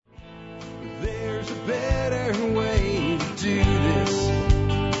better way to do this.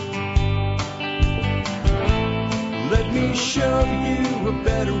 Let me show you a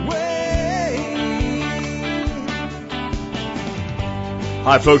better way.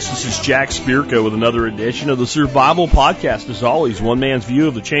 Hi, folks. This is Jack Spirko with another edition of the Survival Podcast. As always, one man's view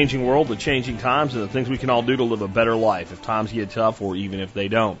of the changing world, the changing times, and the things we can all do to live a better life if times get tough or even if they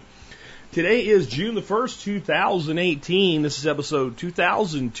don't. Today is June the 1st, 2018. This is episode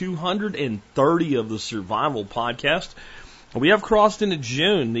 2230 of the Survival Podcast. We have crossed into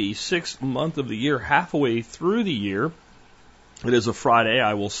June, the 6th month of the year, halfway through the year. It is a Friday.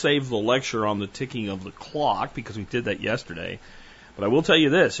 I will save the lecture on the ticking of the clock because we did that yesterday. But I will tell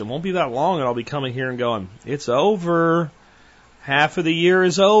you this, it won't be that long and I'll be coming here and going, it's over. Half of the year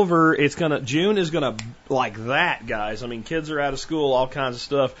is over. June is gonna like that, guys. I mean, kids are out of school, all kinds of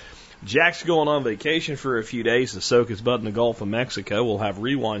stuff. Jack's going on vacation for a few days to soak his butt in the Gulf of Mexico. We'll have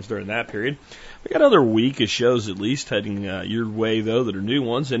rewinds during that period. We got another week of shows at least heading your way, though, that are new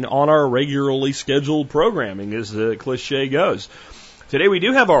ones. And on our regularly scheduled programming, as the cliche goes. Today we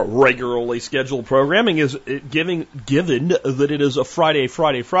do have our regularly scheduled programming. Given that it is a Friday,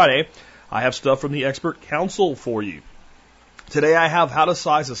 I have stuff from the expert council for you. Today I have how to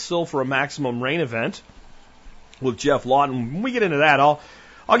size a sill for a maximum rain event with Jeff Lawton. When we get into that, I'll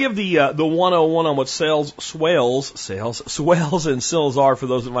give the 101 on what swales and sills are for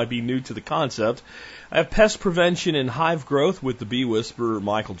those that might be new to the concept. I have pest prevention and hive growth with the bee whisperer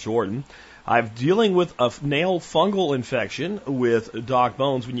Michael Jordan. I'm dealing with a nail fungal infection with Doc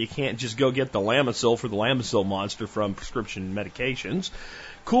Bones when you can't just go get the Lamisil for the Lamisil monster from prescription medications.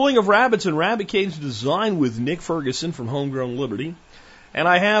 Cooling of rabbits and rabbit cage design with Nick Ferguson from Homegrown Liberty. And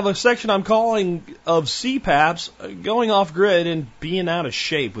I have a section I'm calling of CPAPs going off grid and being out of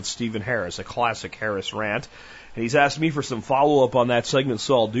shape with Stephen Harris, a classic Harris rant. And he's asked me for some follow-up on that segment,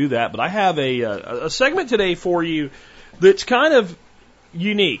 so I'll do that. But I have a segment today for you that's kind of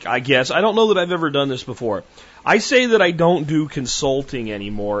unique, I guess. I don't know that I've ever done this before. I say that I don't do consulting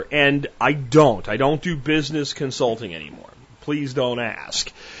anymore, and I don't. I don't do business consulting anymore. Please don't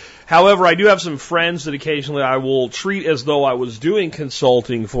ask. However, I do have some friends that occasionally I will treat as though I was doing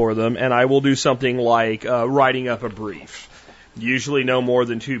consulting for them, and I will do something like writing up a brief. Usually no more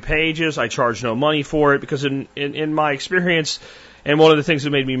than 2 pages. I charge no money for it because in my experience, and one of the things that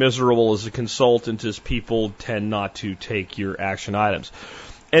made me miserable as a consultant is people tend not to take your action items.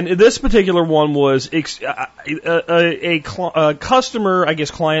 And this particular one was a customer, I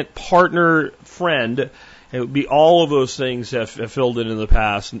guess, client, partner, friend. It would be all of those things have filled in the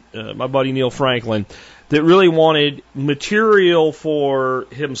past. My buddy Neil Franklin, that really wanted material for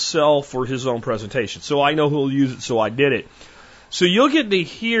himself for his own presentation. So I know who'll use it, so I did it. So you'll get to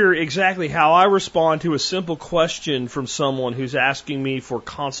hear exactly how I respond to a simple question from someone who's asking me for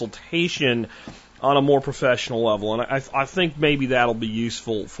consultation on a more professional level. And I think maybe that'll be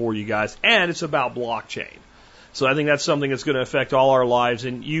useful for you guys. And it's about blockchain. So I think that's something that's going to affect all our lives.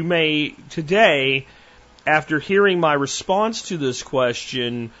 And you may today, after hearing my response to this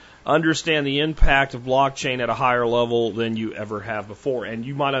question, understand the impact of blockchain at a higher level than you ever have before. And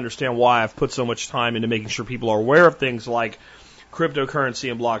you might understand why I've put so much time into making sure people are aware of things like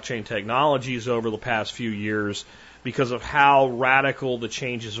cryptocurrency and blockchain technologies over the past few years because of how radical the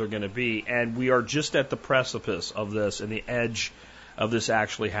changes are going to be. And we are just at the precipice of this and the edge of this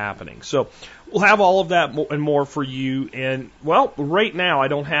actually happening. So we'll have all of that and more for you. And, well, right now I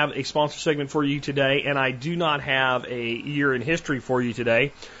don't have a sponsor segment for you today, and I do not have a year in history for you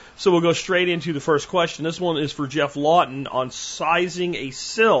today. So we'll go straight into the first question. This one is for Jeff Lawton on sizing a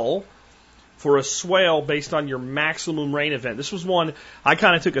sill for a swale based on your maximum rain event. This was one I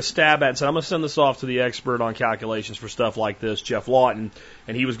kind of took a stab at and said, I'm going to send this off to the expert on calculations for stuff like this, Jeff Lawton,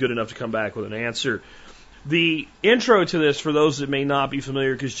 and he was good enough to come back with an answer. The intro to this, for those that may not be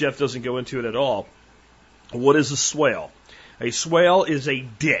familiar, because Jeff doesn't go into it at all, what is a swale? A swale is a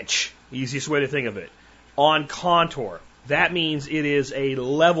ditch, easiest way to think of it, on contour. That means it is a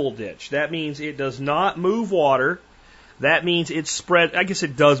level ditch. That means it does not move water. That means it's spread. I guess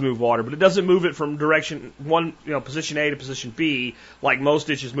it does move water, but it doesn't move it from direction one, position A to position B, like most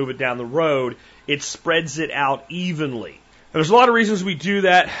ditches move it down the road. It spreads it out evenly. And there's a lot of reasons we do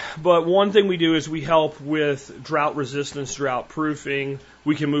that, but one thing we do is we help with drought resistance, drought proofing.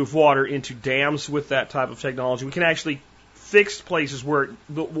 We can move water into dams with that type of technology. We can actually fix places where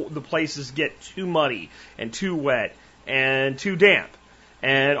the places get too muddy and too wet and too damp.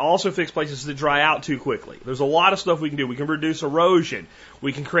 And also fix places that dry out too quickly. There's a lot of stuff we can do. We can reduce erosion.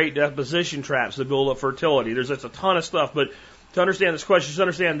 We can create deposition traps that build up fertility. There's just a ton of stuff, but to understand this question, just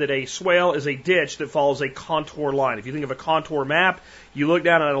understand that a swale is a ditch that follows a contour line. If you think of a contour map, you look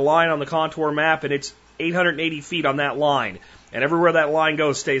down at a line on the contour map, and it's 880 feet on that line. And everywhere that line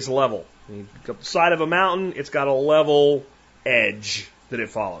goes stays level. You go up the side of a mountain, it's got a level edge that it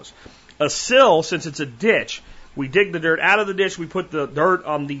follows. A sill, since it's a ditch, we dig the dirt out of the ditch, we put the dirt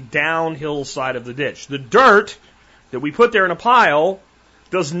on the downhill side of the ditch. The dirt that we put there in a pile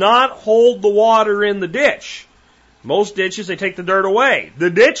does not hold the water in the ditch. Most ditches, they take the dirt away. The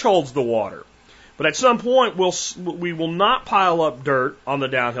ditch holds the water. But at some point, we will not pile up dirt on the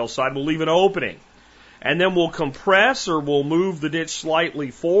downhill side. We'll leave an opening. And then we'll compress or we'll move the ditch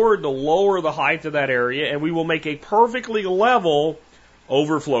slightly forward to lower the height of that area, and we will make a perfectly level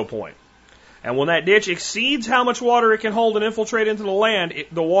overflow point. And when that ditch exceeds how much water it can hold and infiltrate into the land,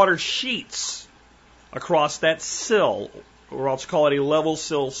 the water sheets across that sill, or I'll call it a level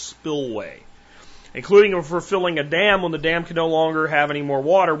sill spillway. Including for filling a dam, when the dam can no longer have any more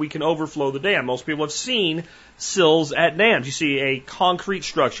water, we can overflow the dam. Most people have seen sills at dams. You see a concrete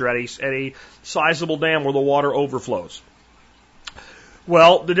structure at a sizable dam where the water overflows.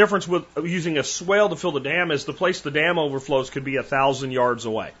 Well, the difference with using a swale to fill the dam is the place the dam overflows could be 1,000 yards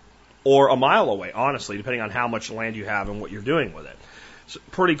away, or a mile away, honestly, depending on how much land you have and what you're doing with it. It's a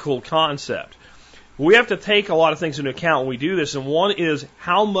pretty cool concept. We have to take a lot of things into account when we do this, and one is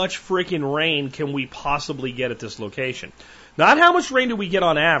how much freaking rain can we possibly get at this location. Not how much rain do we get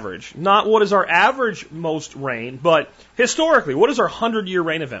on average, not what is our average most rain, but historically, what is our 100-year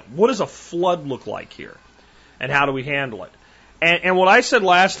rain event? What does a flood look like here? And how do we handle it? And what I said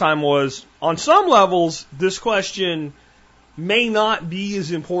last time was, on some levels, this question may not be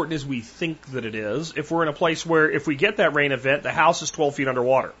as important as we think that it is if we're in a place where if we get that rain event, the house is 12 feet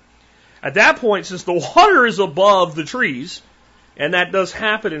underwater. At that point, since the water is above the trees, and that does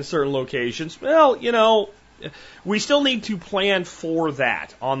happen in certain locations, well, you know, we still need to plan for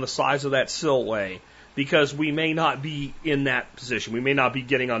that on the size of that sillway, because we may not be in that position. We may not be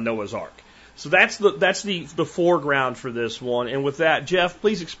getting on Noah's Ark. So that's the foreground for this one. And with that, Jeff,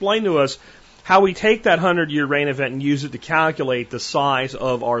 please explain to us how we take that 100-year rain event and use it to calculate the size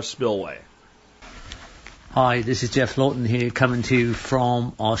of our spillway. Hi, this is Jeff Lawton here, coming to you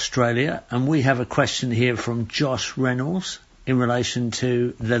from Australia, and we have a question here from Josh Reynolds in relation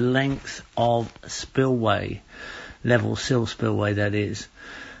to the length of spillway, level sill spillway that is.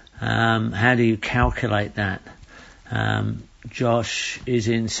 How do you calculate that? Josh is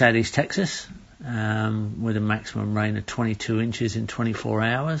in Southeast Texas with a maximum rain of 22 inches in 24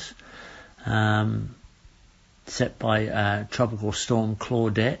 hours, set by Tropical Storm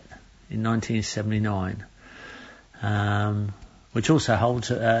Claudette in 1979. Which also holds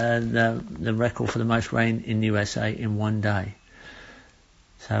the record for the most rain in the USA in one day.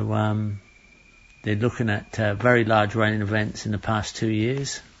 So they're looking at very large rain events in the past 2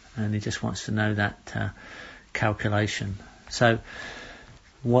 years, and he just wants to know that calculation. So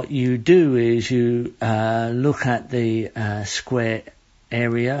what you do is you look at the square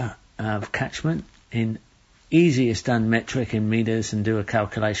area of catchment in easiest done metric in meters and do a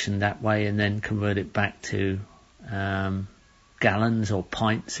calculation that way, and then convert it back to gallons or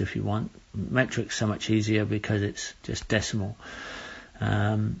pints if you want. Metric's so much easier because it's just decimal.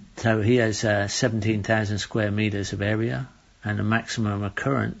 So he has 17,000 square meters of area and a maximum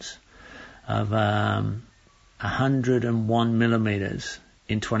occurrence of 101 millimeters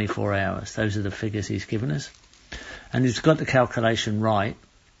in 24 hours. Those are the figures he's given us. And he's got the calculation right.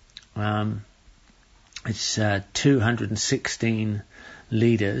 It's 216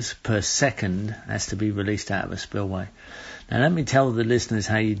 litres per second has to be released out of a spillway. Now let me tell the listeners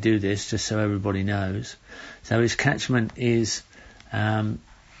how you do this, just so everybody knows. So his catchment is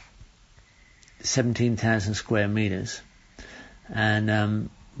 17,000 square metres, and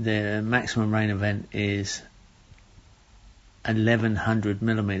the maximum rain event is 1,100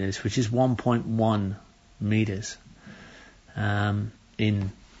 millimetres, which is 1.1 metres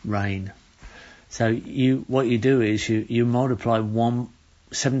in rain. So what you do is you multiply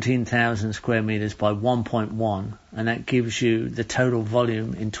 17,000 square meters by 1.1, and that gives you the total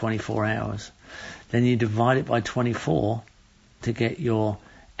volume in 24 hours. Then you divide it by 24 to get your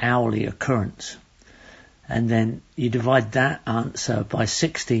hourly occurrence. And then you divide that answer by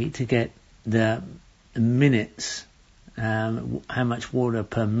 60 to get the minutes, how much water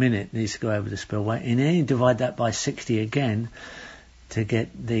per minute needs to go over the spillway. And then you divide that by 60 again to get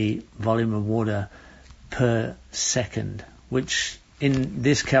the volume of water per second, which in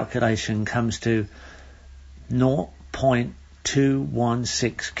this calculation comes to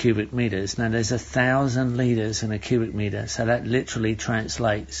 0.216 cubic meters. Now there's 1,000 litres in a cubic meter, so that literally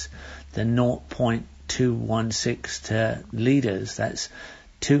translates the 0.216 216 to liters. That's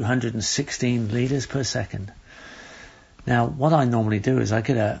 216 liters per second. Now, what I normally do is I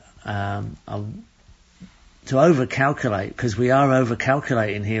get to over-calculate, because we are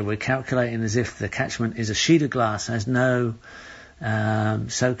over-calculating here. We're calculating as if the catchment is a sheet of glass, has no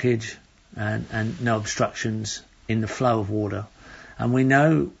soakage and no obstructions in the flow of water. And we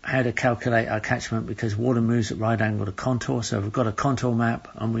know how to calculate our catchment because water moves at right angle to contour. So we've got a contour map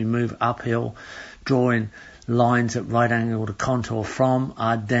and we move uphill, drawing lines at right angle to contour from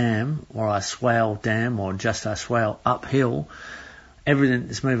our dam or our swale dam or just our swale uphill. Everything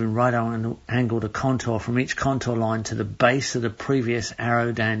is moving right angle to contour from each contour line to the base of the previous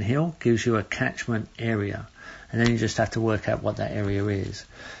arrow downhill gives you a catchment area. And then you just have to work out what that area is.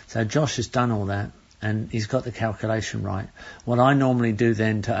 So Josh has done all that and he's got the calculation right. What I normally do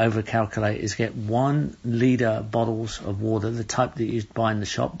then to over-calculate is get 1 litre bottles of water, the type that you buy in the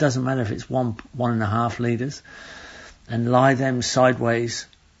shop. Doesn't matter if it's 1.5 litres. And lie them sideways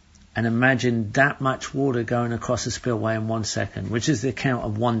and imagine that much water going across a spillway in 1 second, which is the count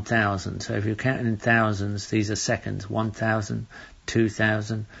of 1,000. So if you're counting in thousands, these are seconds. 1,000,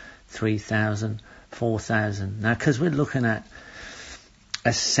 2,000, 3,000, 4,000. Now, because we're looking at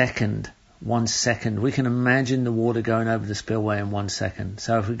a second, 1 second, we can imagine the water going over the spillway in 1 second.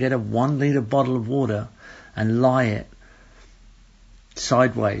 So if we get a 1 litre bottle of water and lie it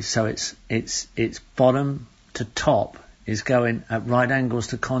sideways, so it's bottom to top, is going at right angles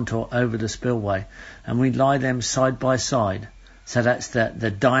to contour over the spillway, and we lie them side by side. So that's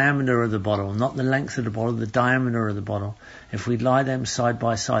the diameter of the bottle, not the length of the bottle, the diameter of the bottle. If we lie them side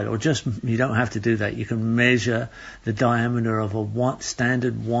by side, or just, you don't have to do that, you can measure the diameter of a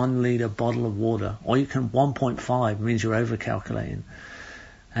standard 1 litre bottle of water, or you can 1.5, means you're over-calculating.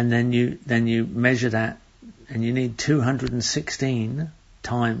 And then you measure that, and you need 216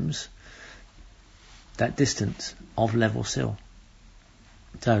 times that distance of level sill.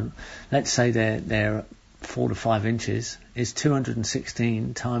 So let's say they're 4 to 5 inches, is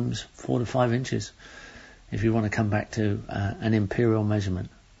 216 times 4 to 5 inches if you want to come back to an imperial measurement.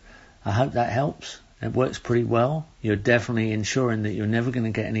 I hope that helps. It works pretty well. You're definitely ensuring that you're never going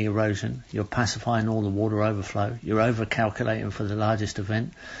to get any erosion. You're pacifying all the water overflow. You're over-calculating for the largest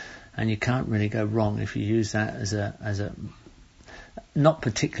event, and you can't really go wrong if you use that as a not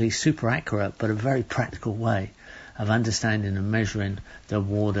particularly super accurate, but a very practical way of understanding and measuring the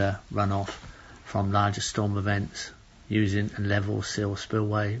water runoff from larger storm events using a level sill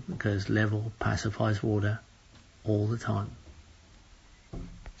spillway, because level pacifies water all the time.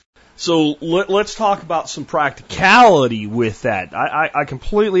 So let's talk about some practicality with that. I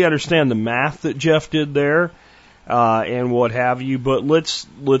completely understand the math that Jeff did there and what have you, but let's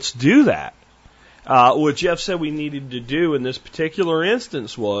do that. What Jeff said we needed to do in this particular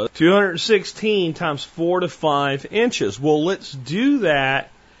instance was 216 times 4 to 5 inches. Well, let's do that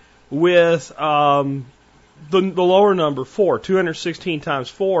with the lower number 4. 216 times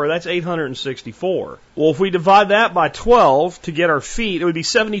 4, that's 864. Well, if we divide that by 12 to get our feet, it would be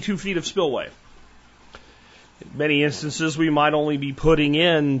 72 feet of spillway. In many instances, we might only be putting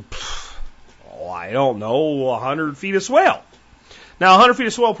in, I don't know, 100 feet of swale. Now, 100 feet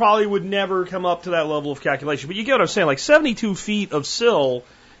of swale probably would never come up to that level of calculation, but you get what I'm saying. Like 72 feet of sill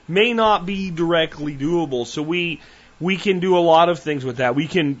may not be directly doable, so we can do a lot of things with that. We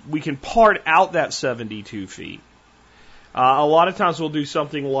can part out that 72 feet. A lot of times we'll do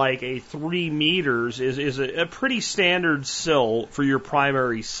something like a 3 meters is a pretty standard sill for your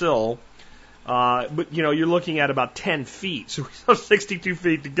primary sill, but you're looking at about 10 feet, so we have 62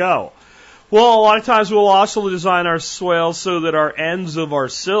 feet to go. Well, a lot of times we'll also design our swales so that our ends of our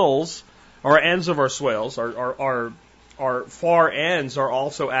sills, or ends of our swales, our far ends are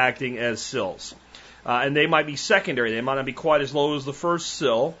also acting as sills. And they might be secondary. They might not be quite as low as the first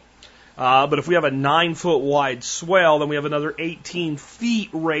sill. But if we have a 9-foot wide swale, then we have another 18 feet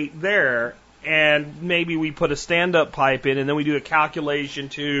right there. And maybe we put a stand-up pipe in, and then we do a calculation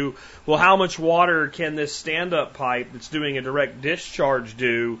to, well, how much water can this stand-up pipe that's doing a direct discharge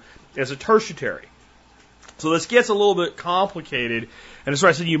do as a tertiary? So this gets a little bit complicated, and that's why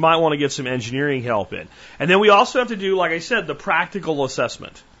I said you might want to get some engineering help in. And then we also have to do, like I said, the practical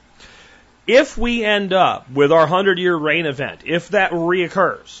assessment. If we end up with our 100-year rain event, if that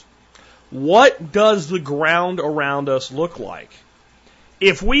reoccurs, what does the ground around us look like?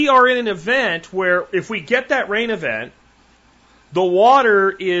 If we are in an event where, if we get that rain event, the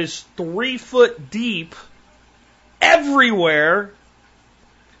water is 3 foot deep everywhere,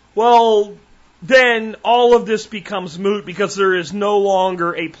 well, then all of this becomes moot because there is no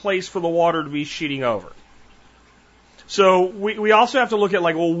longer a place for the water to be sheeting over. So we also have to look at,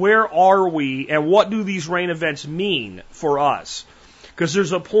 like, well, where are we and what do these rain events mean for us? Because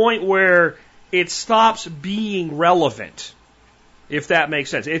there's a point where it stops being relevant, if that makes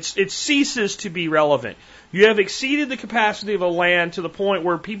sense. It ceases to be relevant. You have exceeded the capacity of a land to the point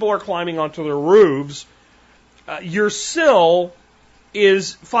where people are climbing onto their roofs. Your sill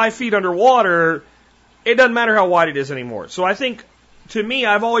is 5 feet underwater. It doesn't matter how wide it is anymore. So I think, to me,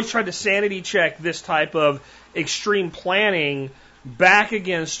 I've always tried to sanity check this type of extreme planning back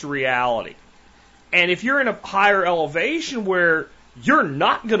against reality. And if you're in a higher elevation where you're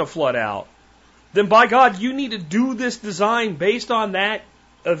not going to flood out, then by God, you need to do this design based on that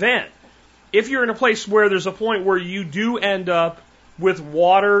event. If you're in a place where there's a point where you do end up with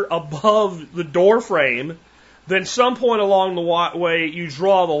water above the door frame, then some point along the way you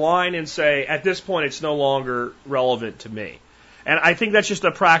draw the line and say, at this point it's no longer relevant to me. And I think that's just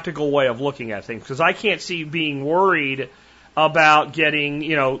a practical way of looking at things, because I can't see being worried about getting,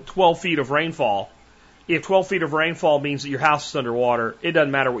 12 feet of rainfall. If 12 feet of rainfall means that your house is underwater, it doesn't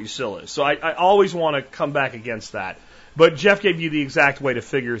matter what your sill is. So I always want to come back against that. But Jeff gave you the exact way to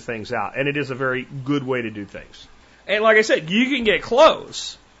figure things out, and it is a very good way to do things. And like I said, you can get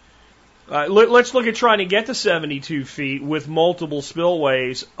close. Let's look at trying to get to 72 feet with multiple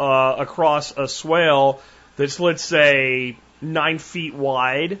spillways across a swale that's, let's say, 9 feet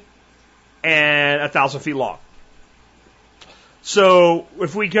wide and 1,000 feet long. So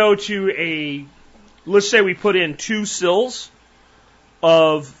if we go to let's say we put in 2 sills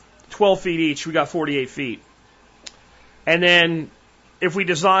of 12 feet each, we got 48 feet. And then if we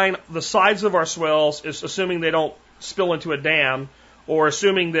design the sides of our swales, assuming they don't spill into a dam, or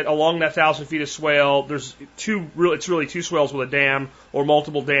assuming that along that 1,000 feet of swale, it's really 2 swales with a dam or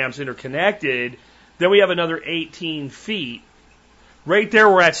multiple dams interconnected, then we have another 18 feet. Right there,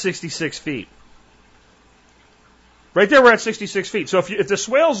 we're at 66 feet. Right there, we're at 66 feet. So if the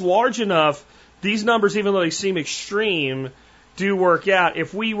swale's large enough, these numbers, even though they seem extreme, do work out.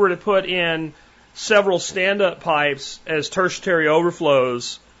 If we were to put in several stand-up pipes as tertiary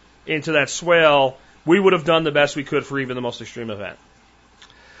overflows into that swale, we would have done the best we could for even the most extreme event.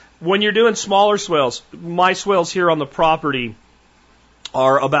 When you're doing smaller swales, my swales here on the property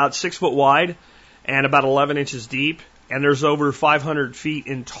are about 6 foot wide and about 11 inches deep, and there's over 500 feet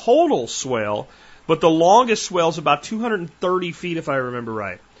in total swale, but the longest swale is about 230 feet, if I remember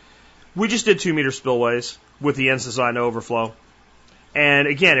right. We just did 2 meter spillways with the ends designed to overflow. And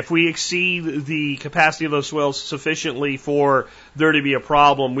again, if we exceed the capacity of those swales sufficiently for there to be a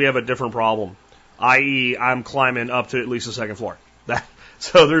problem, we have a different problem. I.e., I'm climbing up to at least the second floor.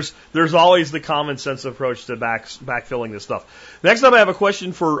 So there's always the common sense approach to backfilling this stuff. Next up, I have a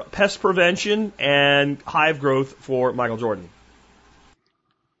question for pest prevention and hive growth for Michael Jordan.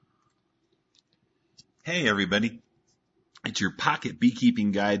 Hey, everybody. It's your pocket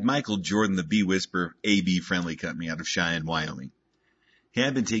beekeeping guide, Michael Jordan, the Bee Whisperer, a bee-friendly company out of Cheyenne, Wyoming. Hey,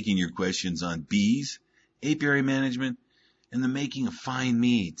 I've been taking your questions on bees, apiary management, and the making of fine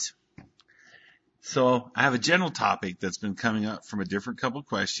meads. So I have a general topic that's been coming up from a different couple of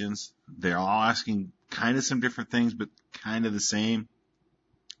questions. They're all asking kind of some different things, but kind of the same.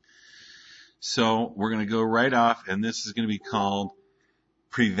 So we're going to go right off, and this is going to be called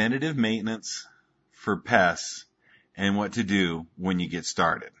preventative maintenance for pests and what to do when you get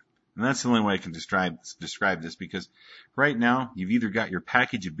started. And that's the only way I can describe this, because right now you've either got your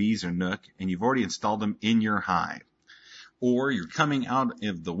package of bees or Nook and you've already installed them in your hive. Or you're coming out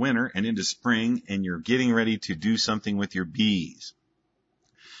of the winter and into spring and you're getting ready to do something with your bees.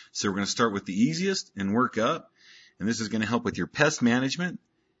 So we're going to start with the easiest and work up. And this is going to help with your pest management,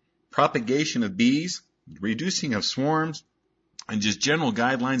 propagation of bees, reducing of swarms, and just general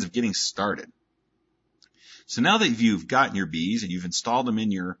guidelines of getting started. So now that you've gotten your bees and you've installed them in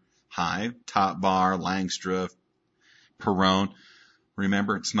your hive, top bar, Langstroth, Perrone,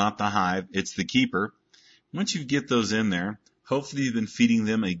 remember it's not the hive, it's the keeper. Once you get those in there, hopefully you've been feeding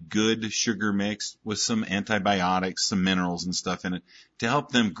them a good sugar mix with some antibiotics, some minerals and stuff in it to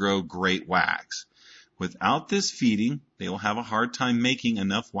help them grow great wax. Without this feeding, they will have a hard time making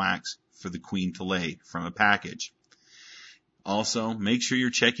enough wax for the queen to lay from a package. Also, make sure you're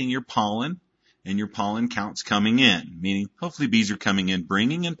checking your pollen and your pollen counts coming in, meaning hopefully bees are coming in,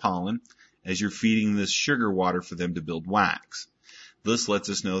 bringing in pollen as you're feeding this sugar water for them to build wax. This lets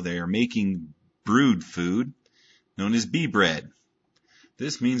us know they are making brood food known as bee bread.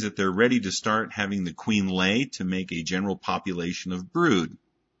 This means that they're ready to start having the queen lay to make a general population of brood.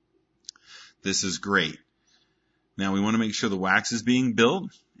 This is great. Now we want to make sure the wax is being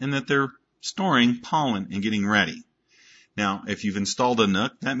built and that they're storing pollen and getting ready. Now, if you've installed a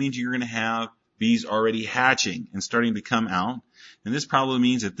Nook, that means you're going to have bees already hatching and starting to come out. And this probably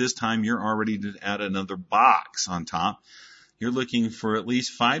means at this time you're already to add another box on top. You're looking for at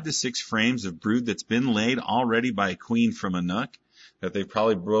least 5 to 6 frames of brood that's been laid already by a queen from a nook, that they've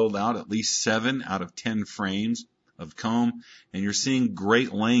probably rolled out at least 7 out of 10 frames of comb. And you're seeing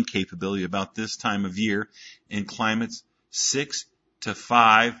great laying capability about this time of year in climates 6 to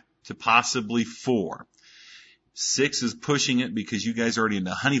 5 to possibly 4. 6 is pushing it because you guys are already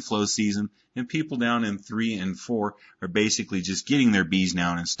into honey flow season, and people down in 3 and 4 are basically just getting their bees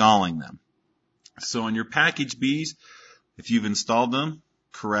now and installing them. So on your package bees, if you've installed them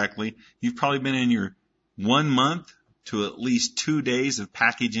correctly, you've probably been in your 1 month to at least 2 days of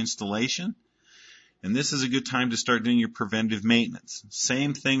package installation. And this is a good time to start doing your preventive maintenance.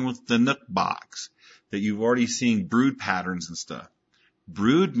 Same thing with the Nook box that you've already seen brood patterns and stuff.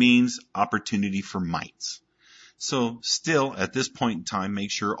 Brood means opportunity for mites. So still, at this point in time, make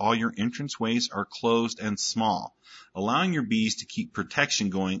sure all your entranceways are closed and small, allowing your bees to keep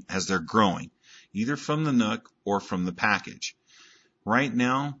protection going as they're growing, either from the Nook or from the package. Right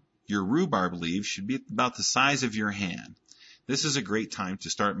now, your rhubarb leaves should be about the size of your hand. This is a great time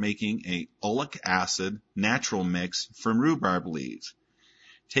to start making a oleic acid natural mix from rhubarb leaves.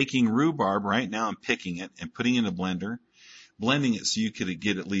 Taking rhubarb right now and picking it and putting it in a blender, blending it so you could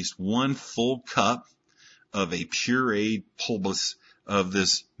get at least 1 full cup of a pureed pulbus of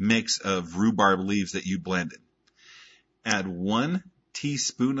this mix of rhubarb leaves that you blended. Add 1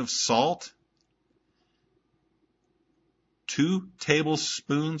 teaspoon of salt, 2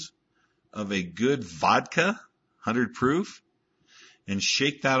 tablespoons of a good vodka, 100 proof, and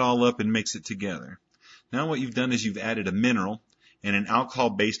shake that all up and mix it together. Now what you've done is you've added a mineral and an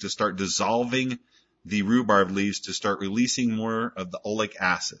alcohol base to start dissolving the rhubarb leaves to start releasing more of the oleic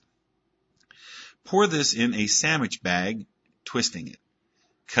acid. Pour this in a sandwich bag, twisting it,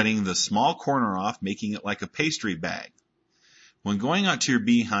 cutting the small corner off, making it like a pastry bag. When going out to your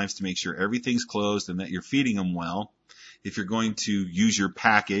beehives to make sure everything's closed and that you're feeding them well, if you're going to use your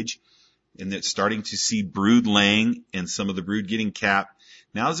package and it's starting to see brood laying and some of the brood getting capped,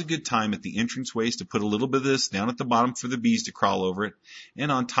 now's a good time at the entranceways to put a little bit of this down at the bottom for the bees to crawl over it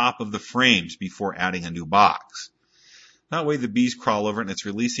and on top of the frames before adding a new box. That way the bees crawl over it and it's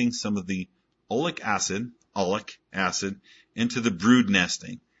releasing some of the oleic acid into the brood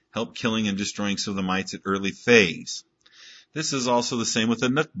nesting, help killing and destroying some of the mites at early phase. This is also the same with the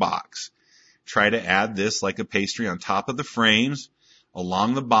Nook box. Try to add this like a pastry on top of the frames,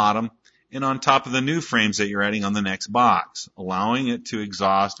 along the bottom, and on top of the new frames that you're adding on the next box, allowing it to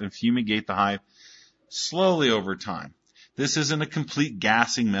exhaust and fumigate the hive slowly over time. This isn't a complete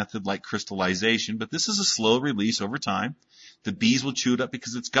gassing method like crystallization, but this is a slow release over time. The bees will chew it up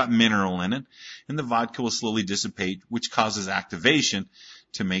because it's got mineral in it, and the vodka will slowly dissipate, which causes activation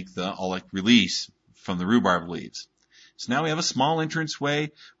to make the oleic release from the rhubarb leaves. So now we have a small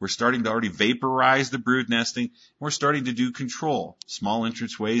entranceway. We're starting to already vaporize the brood nesting. We're starting to do control. Small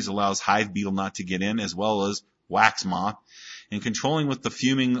entranceways allows hive beetle not to get in, as well as wax moth. And controlling with the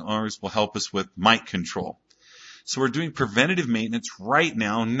fuming will help us with mite control. So we're doing preventative maintenance right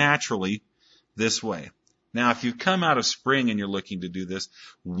now, naturally, this way. Now, if you've come out of spring and you're looking to do this,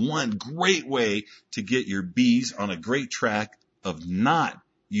 one great way to get your bees on a great track of not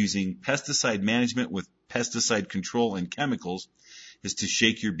using pesticide management with pesticide control and chemicals is to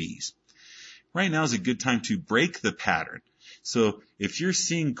shake your bees. Right now is a good time to break the pattern. So if you're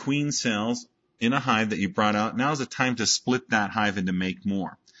seeing queen cells in a hive that you brought out, now is the time to split that hive and to make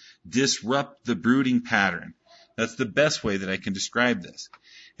more. Disrupt the brooding pattern. That's the best way that I can describe this.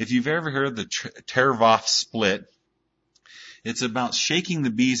 If you've ever heard of the Tervoff split, it's about shaking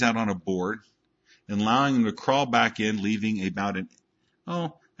the bees out on a board and allowing them to crawl back in, leaving about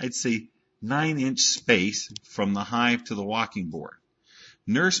I'd say 9-inch space from the hive to the walking board.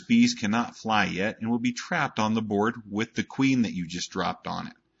 Nurse bees cannot fly yet and will be trapped on the board with the queen that you just dropped on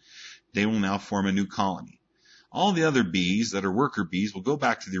it. They will now form a new colony. All the other bees that are worker bees will go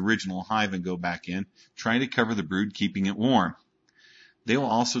back to the original hive and go back in, trying to cover the brood, keeping it warm. They will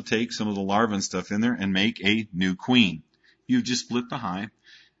also take some of the larvae and stuff in there and make a new queen. You've just split the hive.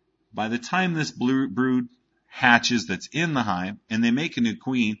 By the time this brood hatches that's in the hive and they make a new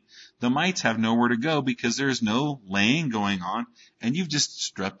queen, the mites have nowhere to go because there's no laying going on, and you've just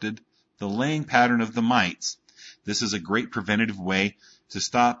disrupted the laying pattern of the mites. This is a great preventative way to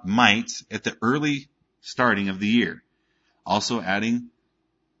stop mites at the early starting of the year. Also adding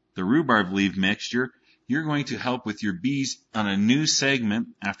the rhubarb leaf mixture, you're going to help with your bees on a new segment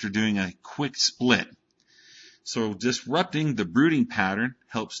after doing a quick split. So disrupting the brooding pattern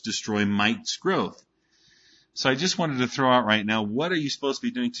helps destroy mites growth. So I just wanted to throw out right now, what are you supposed to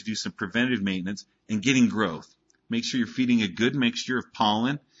be doing to do some preventative maintenance and getting growth? Make sure you're feeding a good mixture of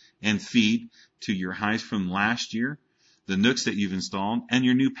pollen and feed to your hives from last year, the nooks that you've installed, and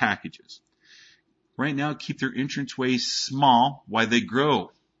your new packages. Right now, keep their entranceways small while they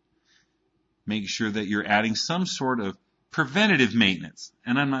grow. Make sure that you're adding some sort of preventative maintenance.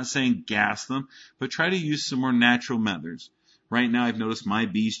 And I'm not saying gas them, but try to use some more natural methods. Right now, I've noticed my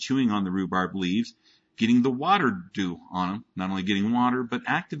bees chewing on the rhubarb leaves, getting the water dew on them, not only getting water, but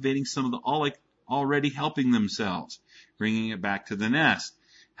activating some of the already helping themselves, bringing it back to the nest,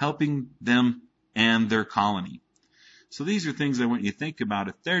 helping them and their colony. So these are things I want you to think about.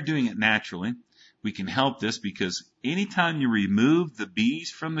 If they're doing it naturally, we can help this, because anytime you remove the bees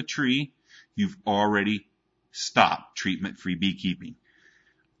from the tree, you've already stopped treatment-free beekeeping.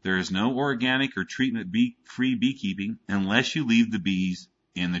 There is no organic or treatment-free beekeeping unless you leave the bees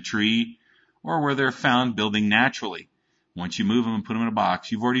in the tree or where they're found building naturally. Once you move them and put them in a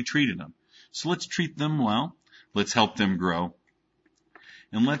box, you've already treated them. So let's treat them well. Let's help them grow.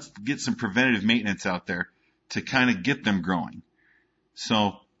 And let's get some preventative maintenance out there to kind of get them growing.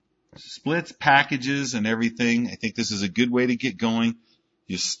 So splits, packages, and everything, I think this is a good way to get going.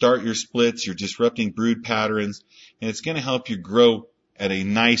 You start your splits, you're disrupting brood patterns, and it's going to help you grow at a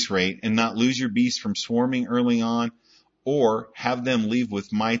nice rate and not lose your bees from swarming early on or have them leave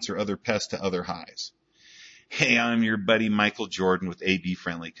with mites or other pests to other hives. Hey, I'm your buddy Michael Jordan with AB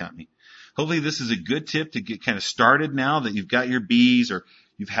Friendly Company. Hopefully this is a good tip to get kind of started now that you've got your bees or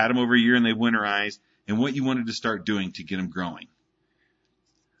you've had them over a year and they've winterized, and what you wanted to start doing to get them growing.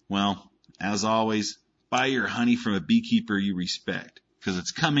 Well, as always, buy your honey from a beekeeper you respect, because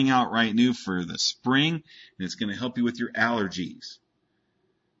it's coming out right new for the spring, and it's going to help you with your allergies.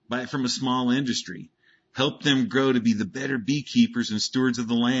 Buy it from a small industry. Help them grow to be the better beekeepers and stewards of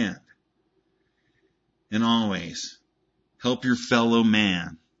the land. And always, help your fellow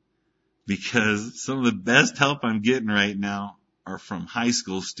man, because some of the best help I'm getting right now are from high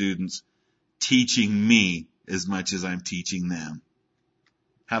school students teaching me as much as I'm teaching them.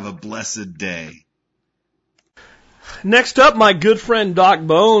 Have a blessed day. Next up, my good friend Doc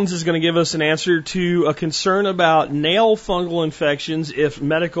Bones is going to give us an answer to a concern about nail fungal infections if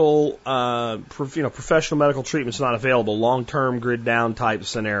medical, professional medical treatment is not available, long-term grid down type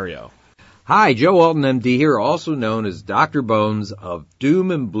scenario. Hi, Joe Alton, MD here, also known as Dr. Bones of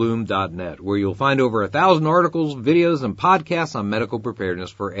doomandbloom.net, where you'll find over 1,000 articles, videos, and podcasts on medical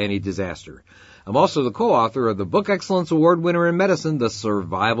preparedness for any disaster. I'm also the co-author of the Book Excellence Award winner in medicine, The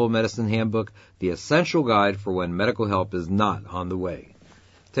Survival Medicine Handbook, the essential guide for when medical help is not on the way.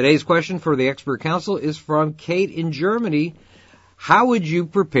 Today's question for the expert council is from Kate in Germany. How would you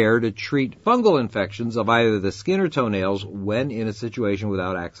prepare to treat fungal infections of either the skin or toenails when in a situation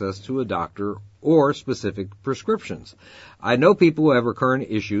without access to a doctor or specific prescriptions? I know people who have recurrent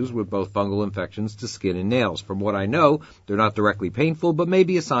issues with both fungal infections to skin and nails. From what I know, they're not directly painful, but may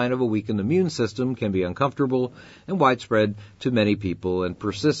be a sign of a weakened immune system, can be uncomfortable and widespread to many people and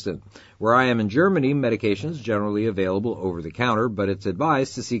persistent. Where I am in Germany, medication is generally available over the counter, but it's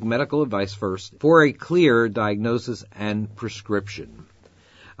advised to seek medical advice first for a clear diagnosis and prescription.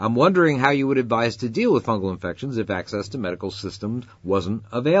 I'm wondering how you would advise to deal with fungal infections if access to medical systems wasn't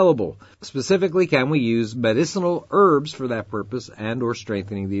available. Specifically, can we use medicinal herbs for that purpose and or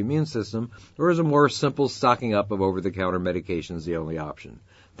strengthening the immune system, or is a more simple stocking up of over-the-counter medications the only option?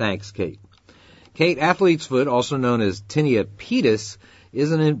 Thanks, Kate. Kate, athlete's foot, also known as tinea pedis,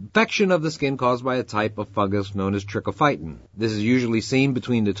 is an infection of the skin caused by a type of fungus known as trichophyton. This is usually seen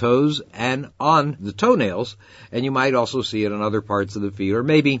between the toes and on the toenails, and you might also see it on other parts of the feet, or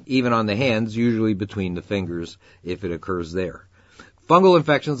maybe even on the hands, usually between the fingers, if it occurs there. Fungal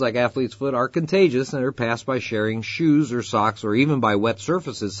infections like athlete's foot are contagious and are passed by sharing shoes or socks or even by wet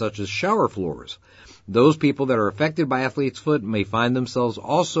surfaces such as shower floors. Those people that are affected by athlete's foot may find themselves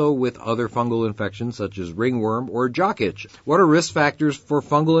also with other fungal infections such as ringworm or jock itch. What are risk factors for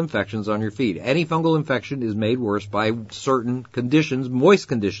fungal infections on your feet? Any fungal infection is made worse by certain conditions, moist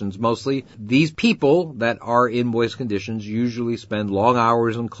conditions mostly. These people that are in moist conditions usually spend long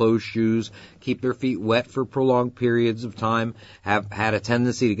hours in closed shoes, keep their feet wet for prolonged periods of time, have had a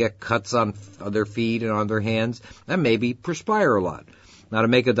tendency to get cuts on their feet and on their hands, and maybe perspire a lot. Now, to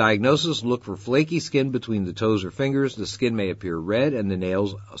make a diagnosis, look for flaky skin between the toes or fingers. The skin may appear red and the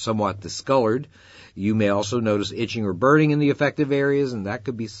nails somewhat discolored. You may also notice itching or burning in the affected areas, and that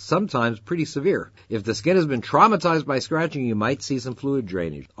could be sometimes pretty severe. If the skin has been traumatized by scratching, you might see some fluid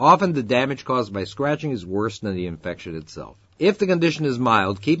drainage. Often the damage caused by scratching is worse than the infection itself. If the condition is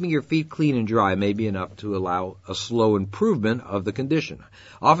mild, keeping your feet clean and dry may be enough to allow a slow improvement of the condition.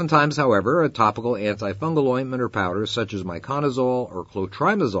 Oftentimes, however, a topical antifungal ointment or powder such as miconazole or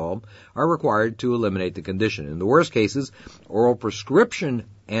clotrimazole are required to eliminate the condition. In the worst cases, oral prescription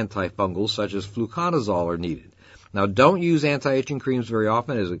antifungals such as fluconazole are needed. Now, don't use anti-itching creams very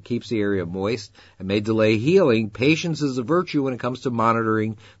often as it keeps the area moist and may delay healing. Patience is a virtue when it comes to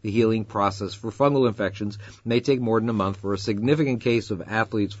monitoring the healing process for fungal infections. It may take more than a month for a significant case of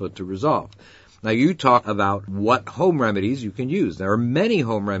athlete's foot to resolve. Now, you talk about what home remedies you can use. There are many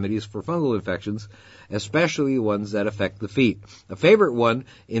home remedies for fungal infections, especially ones that affect the feet. A favorite one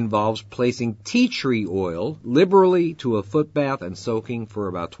involves placing tea tree oil liberally to a foot bath and soaking for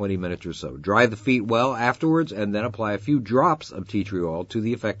about 20 minutes or so. Dry the feet well afterwards and then apply a few drops of tea tree oil to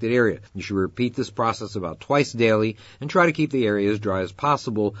the affected area. You should repeat this process about twice daily and try to keep the area as dry as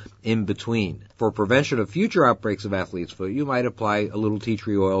possible in between. For prevention of future outbreaks of athlete's foot, you might apply a little tea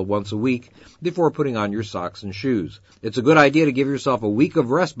tree oil once a week before putting on your socks and shoes. It's a good idea to give yourself a week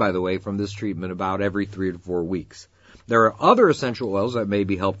of rest, by the way, from this treatment about every 3 to 4 weeks. There are other essential oils that may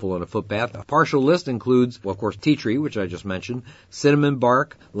be helpful in a foot bath. A partial list includes, well, of course, tea tree, which I just mentioned, cinnamon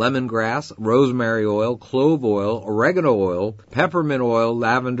bark, lemongrass, rosemary oil, clove oil, oregano oil, peppermint oil,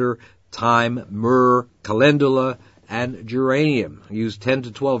 lavender, thyme, myrrh, calendula, and geranium. Use 10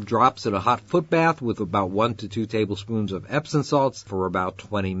 to 12 drops in a hot foot bath with about 1 to 2 tablespoons of Epsom salts for about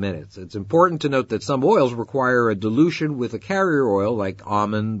 20 minutes. It's important to note that some oils require a dilution with a carrier oil like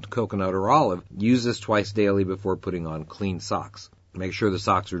almond, coconut, or olive. Use this twice daily before putting on clean socks. Make sure the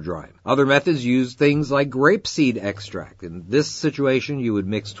socks are dry. Other methods use things like grapeseed extract. In this situation, you would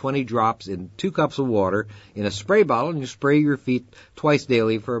mix 20 drops in 2 cups of water in a spray bottle, and you spray your feet twice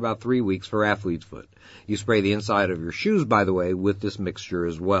daily for about 3 weeks for athlete's foot. You spray the inside of your shoes, by the way, with this mixture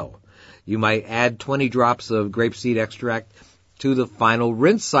as well. You might add 20 drops of grapeseed extract to the final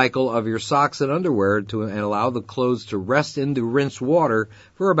rinse cycle of your socks and underwear and allow the clothes to rest in the rinse water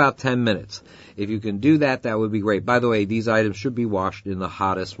for about 10 minutes. If you can do that, that would be great. By the way, these items should be washed in the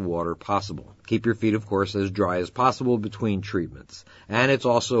hottest water possible. Keep your feet, of course, as dry as possible between treatments. And it's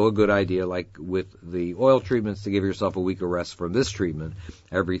also a good idea, like with the oil treatments, to give yourself a week of rest from this treatment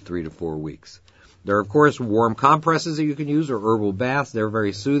every 3 to 4 weeks. There are, of course, warm compresses that you can use or herbal baths. They're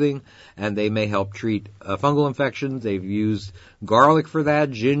very soothing, and they may help treat fungal infections. They've used garlic for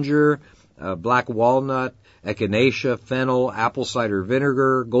that, ginger, black walnut, echinacea, fennel, apple cider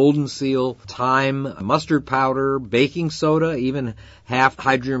vinegar, golden seal, thyme, mustard powder, baking soda, even half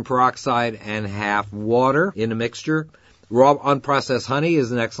hydrogen peroxide and half water in a mixture. Raw unprocessed honey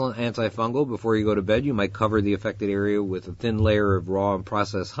is an excellent antifungal. Before you go to bed, you might cover the affected area with a thin layer of raw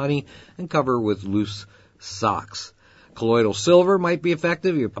unprocessed honey and cover with loose socks. Colloidal silver might be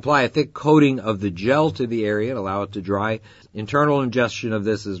effective. You apply a thick coating of the gel to the area and allow it to dry. Internal ingestion of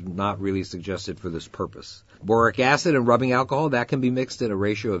this is not really suggested for this purpose. Boric acid and rubbing alcohol, that can be mixed in a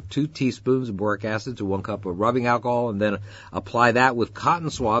ratio of 2 teaspoons of boric acid to 1 cup of rubbing alcohol, and then apply that with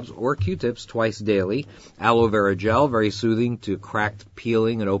cotton swabs or Q-tips twice daily. Aloe vera gel, very soothing to cracked,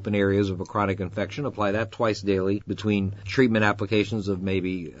 peeling, and open areas of a chronic infection. Apply that twice daily between treatment applications of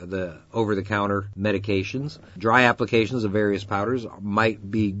maybe the over-the-counter medications. Dry applications of various powders might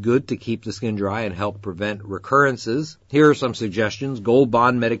be good to keep the skin dry and help prevent recurrences. Here are some suggestions. Gold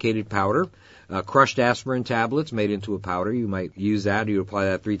Bond medicated powder. Crushed aspirin tablets made into a powder. You might use that. You apply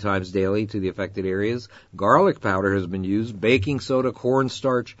that 3 times daily to the affected areas. Garlic powder has been used. Baking soda,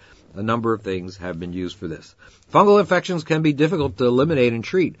 cornstarch, a number of things have been used for this. Fungal infections can be difficult to eliminate and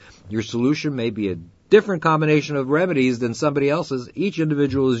treat. Your solution may be a different combination of remedies than somebody else's. Each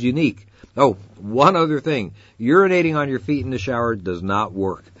individual is unique. Oh, one other thing. Urinating on your feet in the shower does not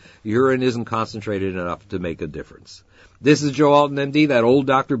work. Urine isn't concentrated enough to make a difference. This is Joe Alton, MD, that old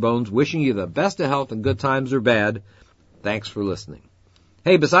Dr. Bones, wishing you the best of health in good times or bad. Thanks for listening.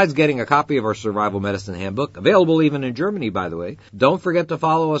 Hey, besides getting a copy of our Survival Medicine Handbook, available even in Germany, by the way, don't forget to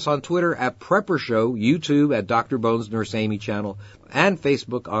follow us on Twitter at Prepper Show, YouTube at Dr. Bones Nurse Amy channel, and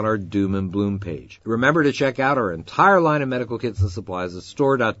Facebook on our Doom and Bloom page. Remember to check out our entire line of medical kits and supplies at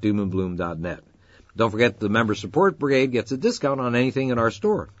store.doomandbloom.net. Don't forget the Member Support Brigade gets a discount on anything in our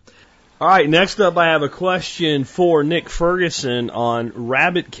store. All right, next up I have a question for Nick Ferguson on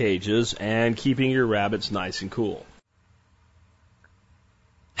rabbit cages and keeping your rabbits nice and cool.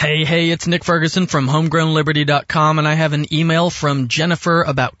 Hey, it's Nick Ferguson from homegrownliberty.com, and I have an email from Jennifer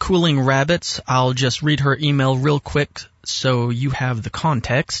about cooling rabbits. I'll just read her email real quick so you have the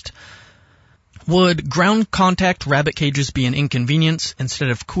context. Would ground contact rabbit cages be an inconvenience? Instead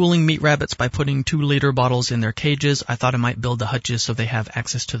of cooling meat rabbits by putting 2-liter bottles in their cages, I thought I might build the hutches so they have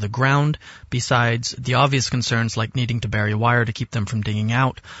access to the ground. Besides the obvious concerns like needing to bury wire to keep them from digging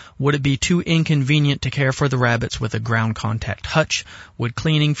out, would it be too inconvenient to care for the rabbits with a ground contact hutch? Would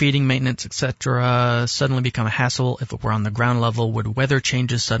cleaning, feeding, maintenance, etc. suddenly become a hassle if it were on the ground level? Would weather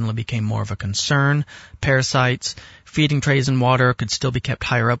changes suddenly become more of a concern? Parasites, feeding trays and water could still be kept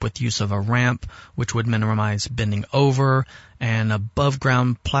higher up with use of a ramp, which would minimize bending over. An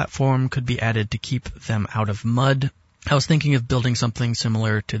above-ground platform could be added to keep them out of mud. I was thinking of building something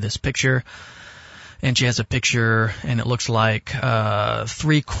similar to this picture. And she has a picture, and it looks like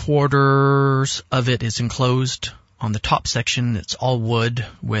 3/4 of it is enclosed. On the top section, it's all wood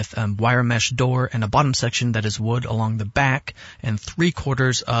with a wire mesh door, and a bottom section that is wood along the back, and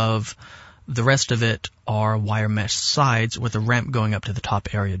 3/4 of the rest of it are wire mesh sides with a ramp going up to the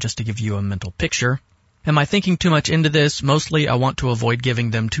top area, just to give you a mental picture. Am I thinking too much into this? Mostly I want to avoid giving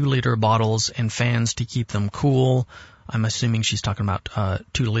them 2-liter bottles and fans to keep them cool. I'm assuming she's talking about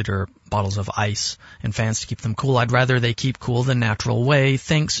 2-liter bottles of ice and fans to keep them cool. I'd rather they keep cool the natural way.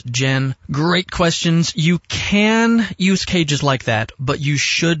 Thanks, Jen. Great questions. You can use cages like that, but you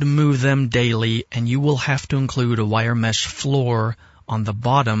should move them daily, and you will have to include a wire mesh floor on the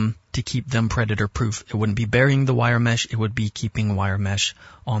bottom to keep them predator-proof. It wouldn't be burying the wire mesh, it would be keeping wire mesh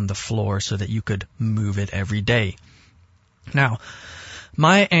on the floor so that you could move it every day. Now,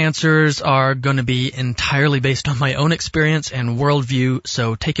 my answers are going to be entirely based on my own experience and worldview,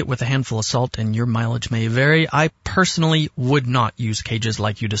 so take it with a handful of salt and your mileage may vary. I personally would not use cages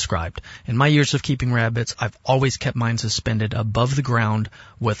like you described. In my years of keeping rabbits, I've always kept mine suspended above the ground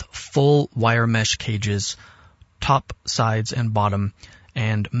with full wire mesh cages, top, sides, and bottom,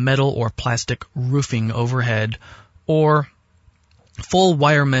 and metal or plastic roofing overhead, or full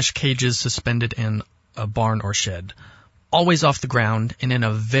wire mesh cages suspended in a barn or shed. Always off the ground and in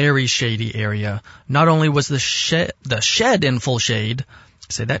a very shady area. Not only was the shed in full shade,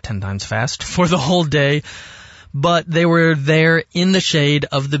 say that 10 times fast, for the whole day, but they were there in the shade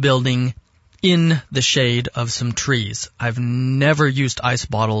of the building, in the shade of some trees. I've never used ice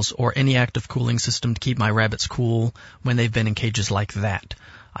bottles or any active cooling system to keep my rabbits cool when they've been in cages like that.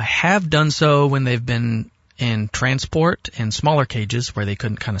 I have done so when they've been in transport in smaller cages where they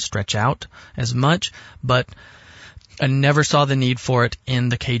couldn't kind of stretch out as much, but I never saw the need for it in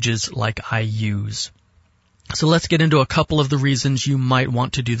the cages like I use. So let's get into a couple of the reasons you might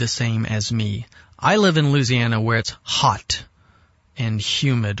want to do the same as me. I live in Louisiana where it's hot and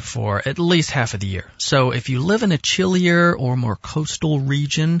humid for at least half of the year. So if you live in a chillier or more coastal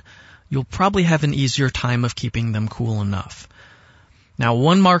region, you'll probably have an easier time of keeping them cool enough. Now,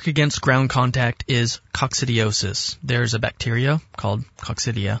 one mark against ground contact is coccidiosis. There's a bacteria called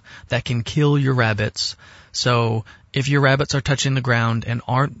coccidia that can kill your rabbits. So if your rabbits are touching the ground and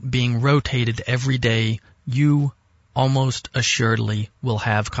aren't being rotated every day, you almost assuredly will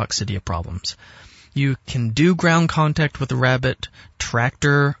have coccidia problems. You can do ground contact with a rabbit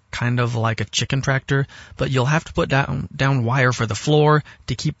tractor, kind of like a chicken tractor, but you'll have to put down wire for the floor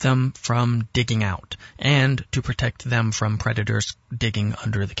to keep them from digging out and to protect them from predators digging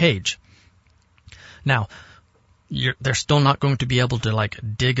under the cage. Now, they're still not going to be able to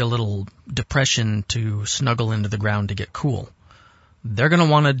dig a little depression to snuggle into the ground to get cool. They're going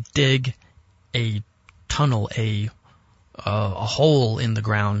to want to dig a tunnel, a hole in the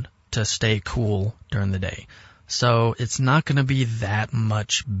ground to stay cool during the day. So it's not going to be that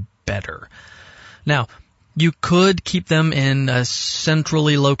much better. Now, you could keep them in a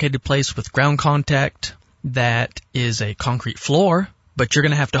centrally located place with ground contact that is a concrete floor, but you're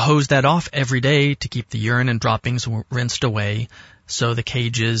going to have to hose that off every day to keep the urine and droppings rinsed away so the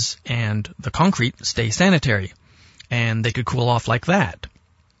cages and the concrete stay sanitary. And they could cool off like that.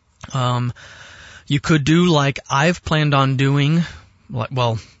 You could do like I've planned on doing,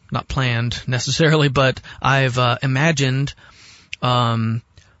 well, not planned necessarily, but I've imagined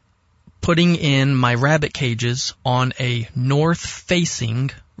putting in my rabbit cages on a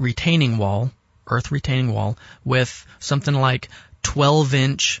north-facing retaining wall, earth retaining wall, with something like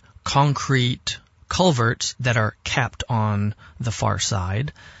 12-inch concrete culverts that are capped on the far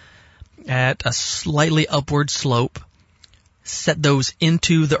side at a slightly upward slope. Set those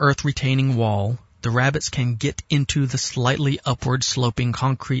into the earth retaining wall. The rabbits can get into the slightly upward sloping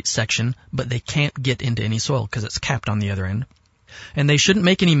concrete section, but they can't get into any soil because it's capped on the other end. And they shouldn't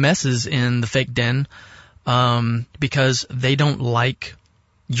make any messes in the fake den because they don't like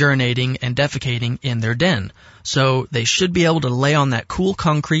urinating and defecating in their den. So they should be able to lay on that cool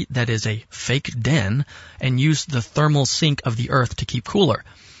concrete that is a fake den and use the thermal sink of the earth to keep cooler.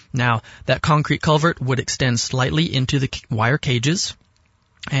 Now, that concrete culvert would extend slightly into the wire cages,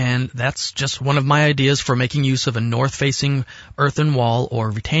 and that's just one of my ideas for making use of a north-facing earthen wall or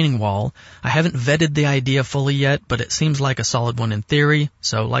retaining wall. I haven't vetted the idea fully yet, but it seems like a solid one in theory.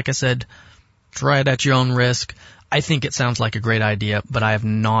 So, like I said, try it at your own risk. I think it sounds like a great idea, but I have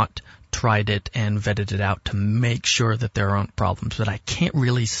not tried it and vetted it out to make sure that there aren't problems, but I can't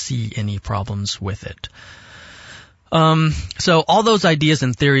really see any problems with it. So all those ideas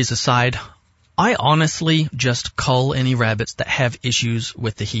and theories aside, I honestly just cull any rabbits that have issues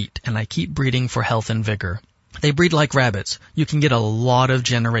with the heat, and I keep breeding for health and vigor. They breed like rabbits. You can get a lot of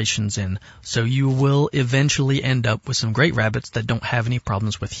generations in, so you will eventually end up with some great rabbits that don't have any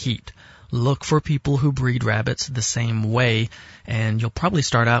problems with heat. Look for people who breed rabbits the same way, and you'll probably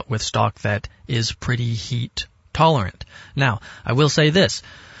start out with stock that is pretty heat tolerant. Now, I will say this.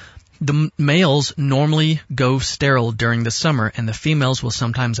 The males normally go sterile during the summer, and the females will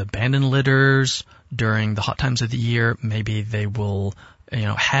sometimes abandon litters during the hot times of the year. Maybe they will,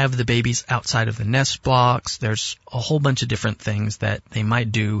 have the babies outside of the nest box. There's a whole bunch of different things that they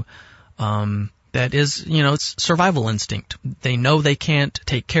might do. That is, it's survival instinct. They know they can't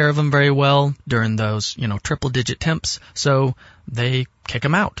take care of them very well during those, triple-digit temps, so they kick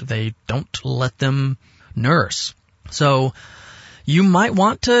them out. They don't let them nurse. So you might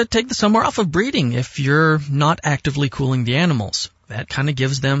want to take the summer off of breeding if you're not actively cooling the animals. That kind of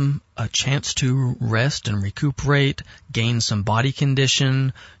gives them a chance to rest and recuperate, gain some body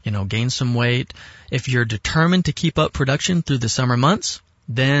condition, gain some weight. If you're determined to keep up production through the summer months,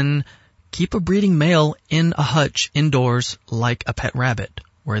 then keep a breeding male in a hutch indoors like a pet rabbit,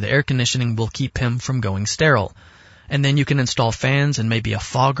 where the air conditioning will keep him from going sterile. And then you can install fans and maybe a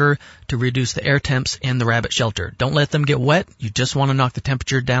fogger to reduce the air temps in the rabbit shelter. Don't let them get wet. You just want to knock the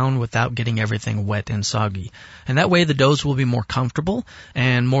temperature down without getting everything wet and soggy. And that way the does will be more comfortable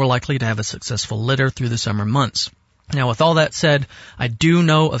and more likely to have a successful litter through the summer months. Now, with all that said, I do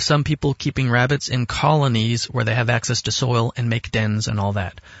know of some people keeping rabbits in colonies where they have access to soil and make dens and all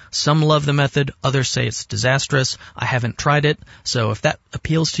that. Some love the method, others say it's disastrous. I haven't tried it, so if that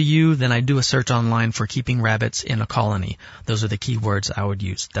appeals to you, then I do a search online for keeping rabbits in a colony. Those are the key words I would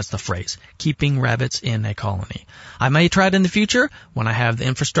use. That's the phrase, keeping rabbits in a colony. I may try it in the future when I have the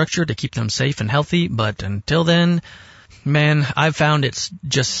infrastructure to keep them safe and healthy, but until then, man, I've found it's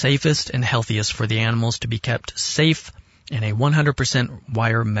just safest and healthiest for the animals to be kept safe in a 100%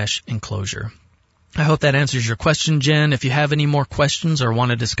 wire mesh enclosure. I hope that answers your question, Jen. If you have any more questions or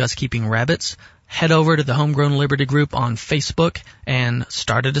want to discuss keeping rabbits, head over to the Homegrown Liberty group on Facebook and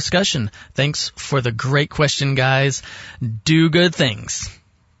start a discussion. Thanks for the great question, guys. Do good things.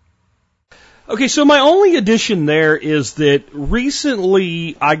 Okay, so my only addition there is that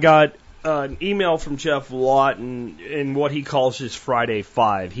recently I got an email from Jeff Lawton in what he calls his Friday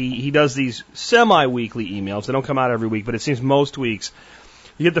Five. He does these semi-weekly emails. They don't come out every week, but it seems most weeks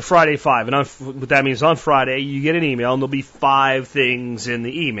you get the Friday Five. And what that means, on Friday you get an email and there'll be 5 things in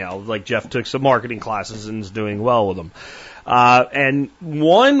the email. Like Jeff took some marketing classes and is doing well with them. And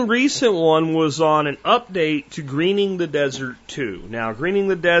one recent one was on an update to Greening the Desert 2. Now, Greening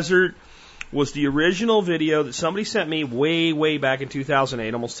the Desert was the original video that somebody sent me way back in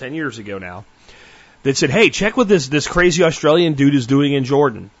 2008, almost 10 years ago now, that said, hey, check what this crazy Australian dude is doing in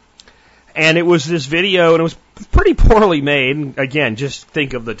Jordan. And it was this video, and it was pretty poorly made. And again, just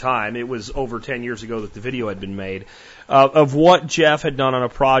think of the time. It was over 10 years ago that the video had been made, of what Jeff had done on a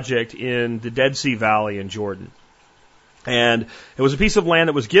project in the Dead Sea Valley in Jordan. And it was a piece of land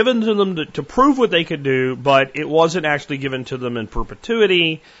that was given to them to prove what they could do, but it wasn't actually given to them in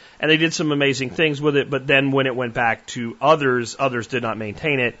perpetuity. And they did some amazing things with it, but then when it went back to others did not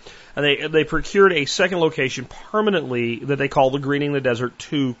maintain it. And they procured a second location permanently that they call the Greening the Desert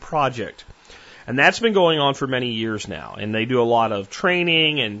 2 project. And that's been going on for many years now. And they do a lot of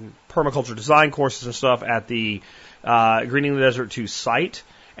training and permaculture design courses and stuff at the Greening the Desert 2 site.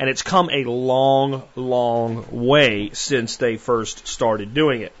 And it's come a long way since they first started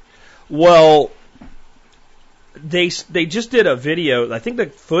doing it. Well, they just did a video. I think the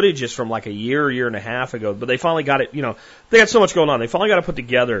footage is from like a year and a half ago, but they finally got it, they had so much going on. They finally got it put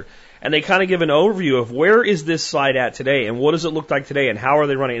together, and they kind of give an overview of where is this site at today and what does it look like today and how are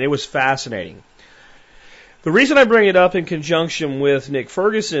they running. And it was fascinating. The reason I bring it up in conjunction with Nick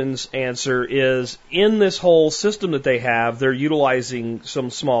Ferguson's answer is in this whole system that they have, they're utilizing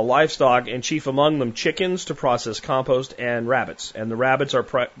some small livestock, and chief among them chickens to process compost and rabbits. And the rabbits are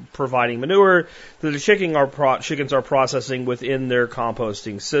providing manure that the chickens are processing within their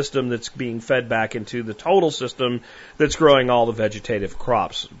composting system that's being fed back into the total system that's growing all the vegetative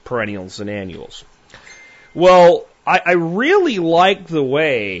crops, perennials and annuals. Well, I really like the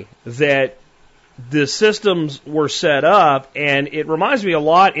way that the systems were set up, and it reminds me a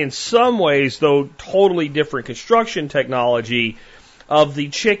lot in some ways, though totally different construction technology, of the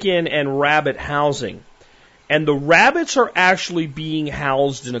chicken and rabbit housing. And the rabbits are actually being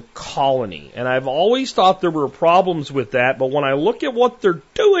housed in a colony. And I've always thought there were problems with that, but when I look at what they're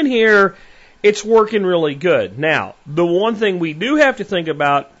doing here, it's working really good. Now, the one thing we do have to think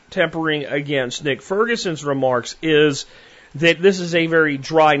about, tempering against Nick Ferguson's remarks, is that this is a very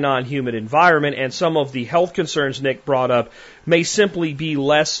dry, non-humid environment, and some of the health concerns Nick brought up may simply be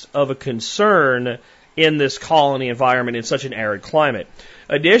less of a concern in this colony environment in such an arid climate.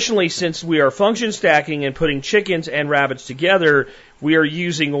 Additionally, since we are function stacking and putting chickens and rabbits together, we are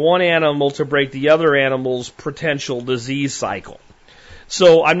using one animal to break the other animal's potential disease cycle.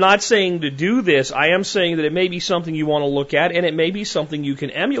 So I'm not saying to do this. I am saying that it may be something you want to look at, and it may be something you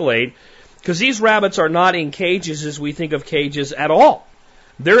can emulate, because these rabbits are not in cages as we think of cages at all.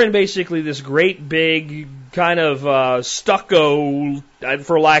 They're in basically this great big kind of stucco,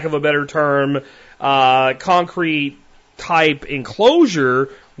 for lack of a better term, concrete type enclosure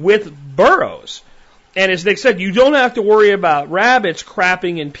with burrows. And as Nick said, you don't have to worry about rabbits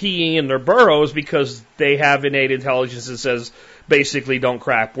crapping and peeing in their burrows because they have innate intelligence that says basically don't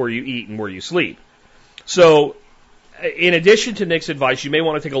crap where you eat and where you sleep. So in addition to Nick's advice, you may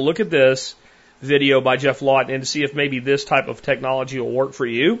want to take a look at this video by Jeff Lawton and to see if maybe this type of technology will work for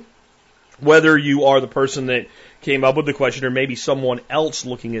you, whether you are the person that came up with the question or maybe someone else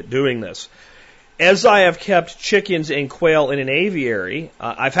looking at doing this. As I have kept chickens and quail in an aviary,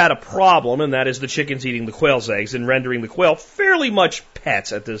 I've had a problem, and that is the chickens eating the quail's eggs and rendering the quail fairly much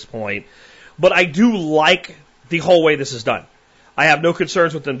pets at this point. But I do like the whole way this is done. I have no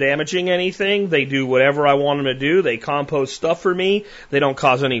concerns with them damaging anything. They do whatever I want them to do. They compost stuff for me. They don't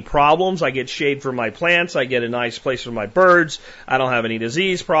cause any problems. I get shade for my plants. I get a nice place for my birds. I don't have any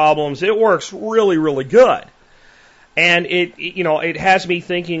disease problems. It works really, really good. And it has me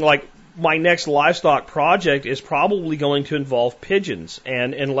thinking like, my next livestock project is probably going to involve pigeons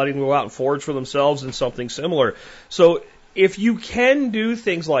and letting them go out and forage for themselves and something similar. So if you can do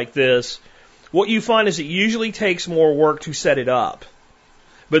things like this, what you find is it usually takes more work to set it up,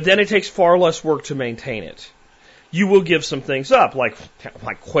 but then it takes far less work to maintain it. You will give some things up, like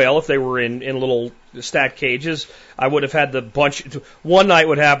quail, if they were in little stacked cages, I would have had the bunch. One night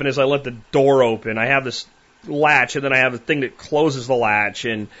what happened is I let the door open. I have this latch, and then I have a thing that closes the latch,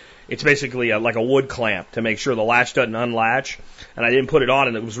 and it's basically like a wood clamp to make sure the latch doesn't unlatch. And I didn't put it on,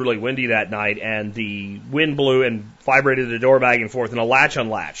 and it was really windy that night, and the wind blew and vibrated the door back and forth, and the latch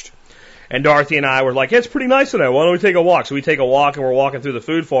unlatched. And Dorothy and I were like, it's pretty nice today. Why don't we take a walk? So we take a walk, and we're walking through the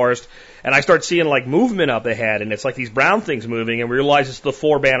food forest, and I start seeing like movement up ahead, and it's like these brown things moving, and we realize it's the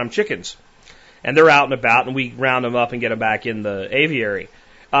 4 Bantam chickens. And they're out and about, and we round them up and get them back in the aviary.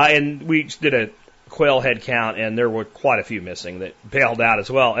 And we did a quail head count, and there were quite a few missing that bailed out as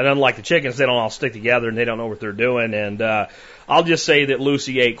well. And unlike the chickens, they don't all stick together, and they don't know what they're doing. And I'll just say that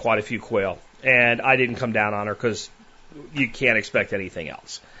Lucy ate quite a few quail, and I didn't come down on her because you can't expect anything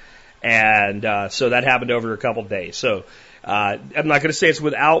else. And so that happened over a couple of days. So I'm not going to say it's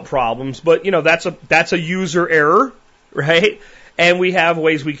without problems, but that's a user error, right? And we have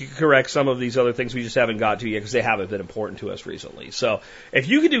ways we could correct some of these other things we just haven't got to yet because they haven't been important to us recently. So if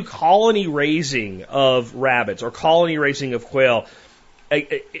you can do colony raising of rabbits or colony raising of quail,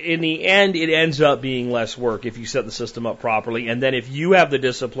 in the end, it ends up being less work if you set the system up properly. And then if you have the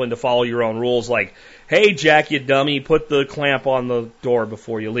discipline to follow your own rules, like, hey, Jack, you dummy, put the clamp on the door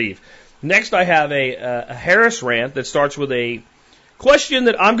before you leave. Next, I have a Harris rant that starts with a question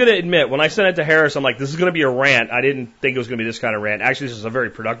that I'm going to admit, when I sent it to Harris, I'm like, this is going to be a rant. I didn't think it was going to be this kind of rant. Actually, this is a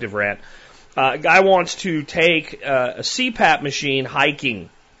very productive rant. A guy wants to take a CPAP machine hiking.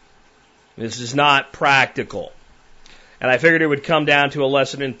 This is not practical. And I figured it would come down to a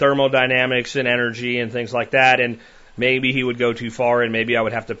lesson in thermodynamics and energy and things like that, and maybe he would go too far, and maybe I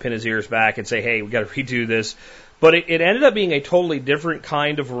would have to pin his ears back and say, hey, we've got to redo this. But it ended up being a totally different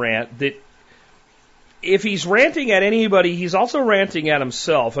kind of rant that if he's ranting at anybody, he's also ranting at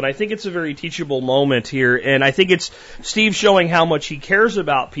himself. And I think it's a very teachable moment here. And I think it's Steve showing how much he cares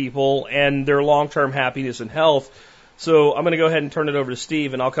about people and their long-term happiness and health. So I'm going to go ahead and turn it over to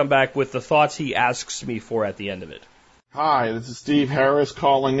Steve, and I'll come back with the thoughts he asks me for at the end of it. Hi, this is Steve Harris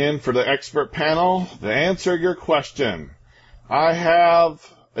calling in for the expert panel to answer your question. I have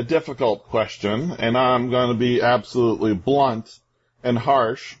a difficult question, and I'm going to be absolutely blunt and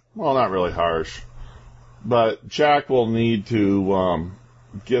harsh. Well, not really harsh. But Jack will need to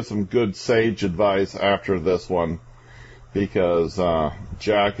give some good sage advice after this one. because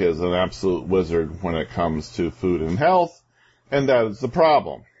Jack is an absolute wizard when it comes to food and health, and that is the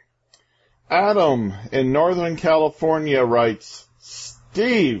problem. Adam in Northern California writes,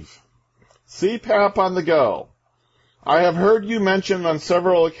 Steve, CPAP on the go. I have heard you mention on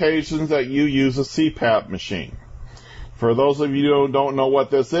several occasions that you use a CPAP machine. For those of you who don't know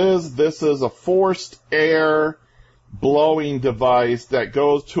what this is a forced air blowing device that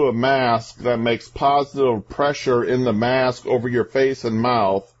goes to a mask that makes positive pressure in the mask over your face and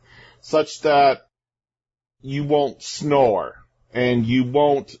mouth, such that you won't snore and you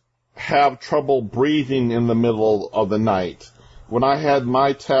won't have trouble breathing in the middle of the night. When I had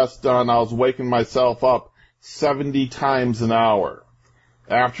my test done, I was waking myself up 70 times an hour.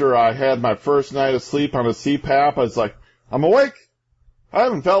 After I had my first night of sleep on a CPAP, I was like, I'm awake. I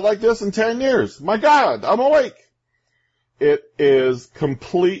haven't felt like this in 10 years. My God, I'm awake. It is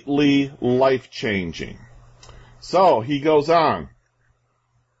completely life-changing. So, he goes on.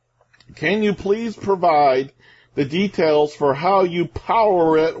 Can you please provide the details for how you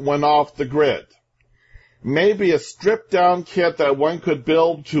power it when off the grid? Maybe a stripped-down kit that one could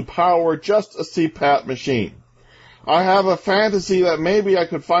build to power just a CPAP machine. I have a fantasy that maybe I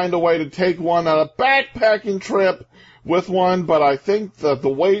could find a way to take one on a backpacking trip with one, but I think that the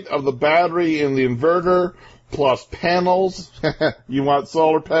weight of the battery in the inverter plus panels, you want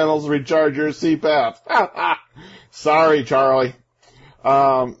solar panels to recharge your CPAP. Sorry, Charlie.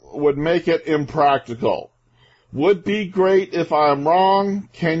 Would make it impractical. Would be great if I'm wrong.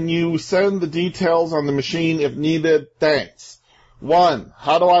 Can you send the details on the machine if needed? Thanks. 1.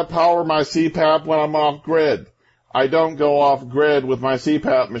 How do I power my CPAP when I'm off grid? I don't go off grid with my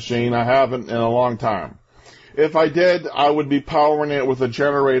CPAP machine. I haven't in a long time. If I did, I would be powering it with a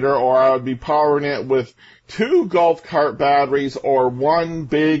generator, or I would be powering it with 2 golf cart batteries or 1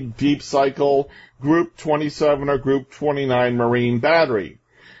 big deep cycle Group 27 or Group 29 marine battery.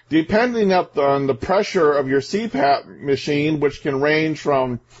 Depending on the pressure of your CPAP machine, which can range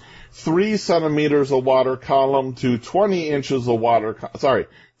from 3 centimeters of water column to 20 inches of water,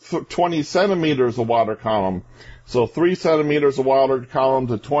 20 centimeters of water column. So 3 centimeters of water column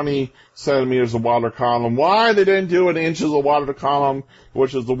to 20 centimeters of water column. Why they didn't do it in inches of water column,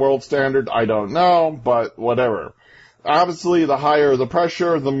 which is the world standard, I don't know, but whatever. Obviously, the higher the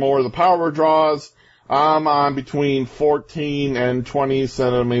pressure, the more the power draws. I'm on between 14 and 20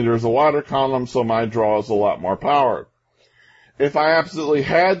 centimeters of water column, so my draw is a lot more power. If I absolutely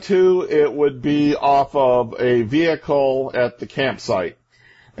had to, it would be off of a vehicle at the campsite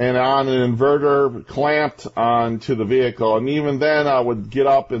and on an inverter clamped onto the vehicle. And even then, I would get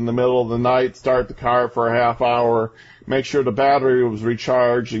up in the middle of the night, start the car for a half hour, make sure the battery was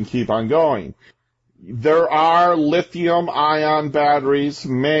recharged, and keep on going. There are lithium-ion batteries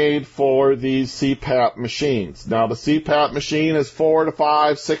made for these CPAP machines. Now, the CPAP machine is $400 to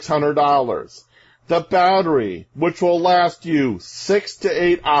 $500, $600. The battery, which will last you 6 to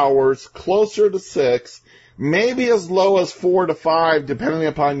 8 hours, closer to 6, maybe as low as 4 to 5, depending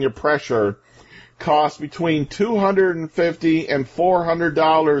upon your pressure, costs between $250 and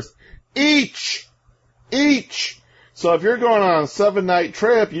 $400 each. So if you're going on a 7-night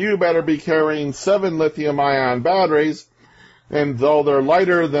trip, you better be carrying 7 lithium-ion batteries. And though they're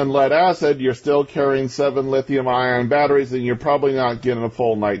lighter than lead acid, you're still carrying 7 lithium-ion batteries, and you're probably not getting a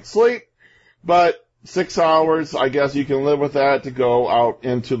full night's sleep. But 6 hours, I guess you can live with that to go out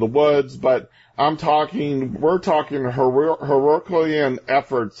into the woods. But we're talking Herculean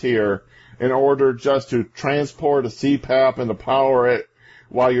efforts here in order just to transport a CPAP and to power it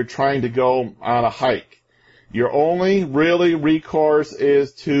while you're trying to go on a hike. Your only really recourse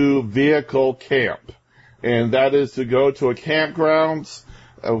is to vehicle camp, and that is to go to a campground,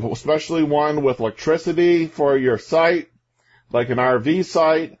 especially one with electricity for your site, like an RV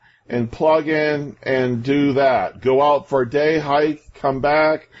site, and plug in and do that. Go out for a day hike, come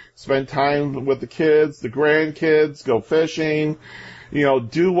back, spend time with the kids, the grandkids, go fishing,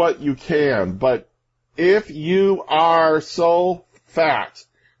 do what you can. But if you are so fat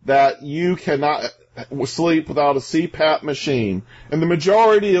that you cannot sleep without a CPAP machine, and the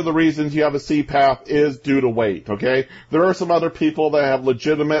majority of the reasons you have a CPAP is due to weight, okay? There are some other people that have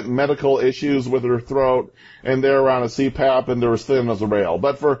legitimate medical issues with their throat, and they're on a CPAP and they're as thin as a rail.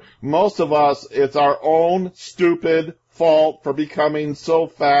 But for most of us, it's our own stupid fault for becoming so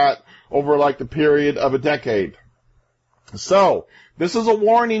fat over like the period of a decade. So, this is a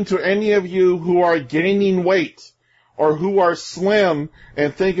warning to any of you who are gaining weight or who are slim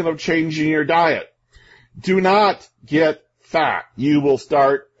and thinking of changing your diet. Do not get fat. You will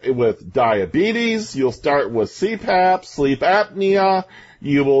start with diabetes, you'll start with CPAP, sleep apnea,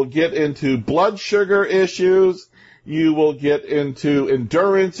 you will get into blood sugar issues, You will get into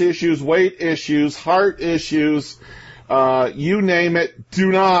endurance issues, weight issues, heart issues, you name it.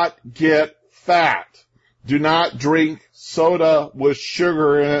 Do not get fat. Do not drink soda with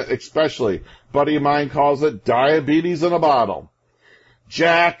sugar in it, especially. A buddy of mine calls it diabetes in a bottle.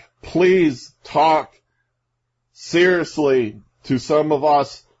 Jack, please talk seriously to some of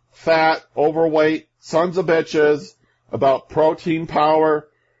us fat, overweight sons of bitches about protein power,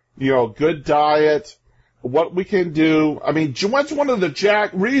 good diet, what we can do. I mean, what's one of the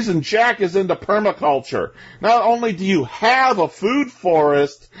reason Jack is into permaculture? Not only do you have a food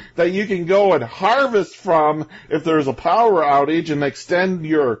forest that you can go and harvest from if there's a power outage and extend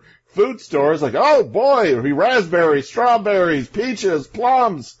your food stores, like, oh boy, raspberries, strawberries, peaches,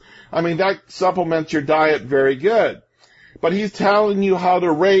 plums. I mean, that supplements your diet very good. But he's telling you how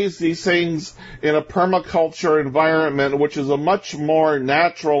to raise these things in a permaculture environment, which is a much more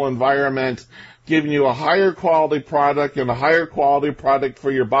natural environment, giving you a higher quality product and a higher quality product for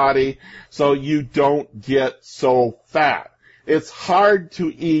your body so you don't get so fat. It's hard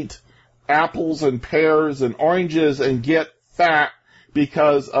to eat apples and pears and oranges and get fat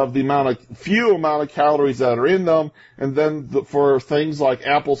because of the few amount of calories that are in them. And then for things like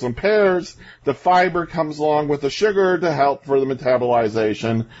apples and pears, the fiber comes along with the sugar to help for the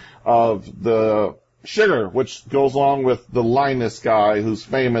metabolization of the sugar, which goes along with the Linus guy who's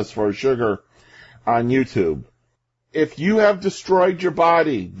famous for sugar on YouTube. If you have destroyed your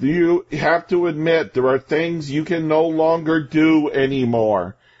body, you have to admit there are things you can no longer do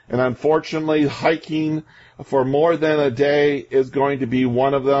anymore. And unfortunately, hiking for more than a day is going to be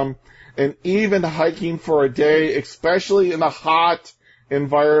one of them. And even hiking for a day, especially in a hot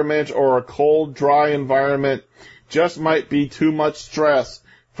environment or a cold, dry environment, just might be too much stress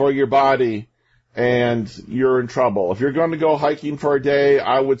for your body, and you're in trouble. If you're going to go hiking for a day,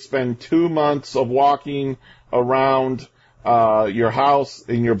 I would spend 2 months of walking around your house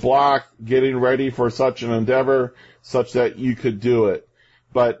in your block, getting ready for such an endeavor, such that you could do it.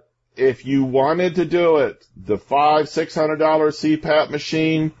 But if you wanted to do it, the $500-600 CPAP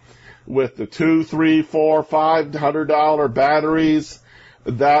machine with the $200, $300, $400, $500 batteries,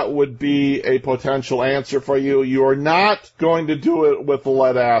 that would be a potential answer for you. You are not going to do it with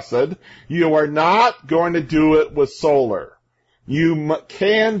lead acid. You are not going to do it with solar. You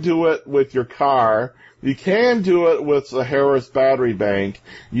can do it with your car. You can do it with a Harris battery bank.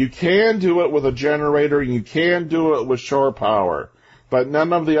 You can do it with a generator. And you can do it with shore power. But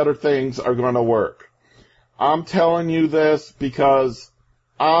none of the other things are going to work. I'm telling you this because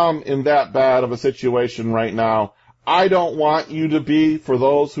I'm in that bad of a situation right now. I don't want you to be, for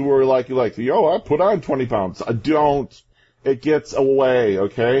those who are like, I put on 20 pounds. I don't. It gets away,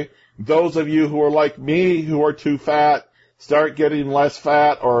 okay? Those of you who are like me, who are too fat, start getting less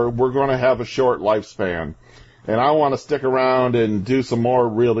fat, or we're going to have a short lifespan. And I want to stick around and do some more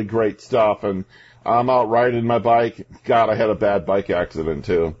really great stuff. And I'm out riding my bike. God, I had a bad bike accident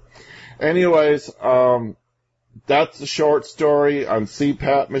too. Anyways, that's the short story on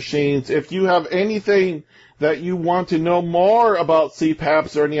CPAP machines. If you have anything that you want to know more about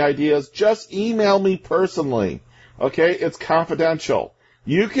CPAPs or any ideas, just email me personally. Okay? It's confidential.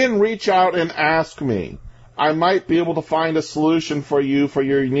 You can reach out and ask me. I might be able to find a solution for you for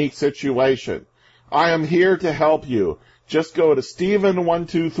your unique situation. I am here to help you. Just go to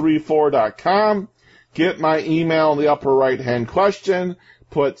Steven1234.com, get my email in the upper right-hand question,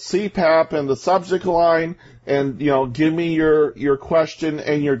 put CPAP in the subject line, and, give me your question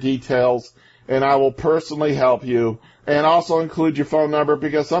and your details, and I will personally help you. And also include your phone number,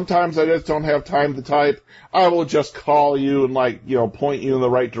 because sometimes I just don't have time to type. I will just call you and point you in the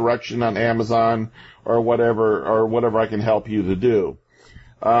right direction on Amazon or whatever I can help you to do.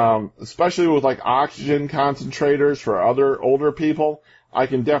 Especially with oxygen concentrators for other older people, I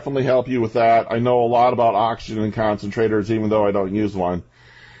can definitely help you with that. I know a lot about oxygen concentrators, even though I don't use one.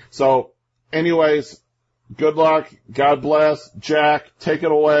 So, anyways, good luck. God bless. Jack, take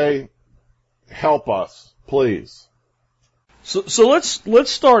it away. Help us, please. So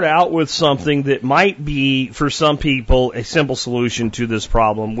let's start out with something that might be, for some people, a simple solution to this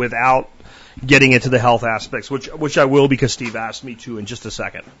problem without getting into the health aspects, which I will, because Steve asked me to in just a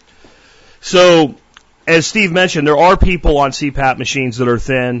second. So, as Steve mentioned, there are people on CPAP machines that are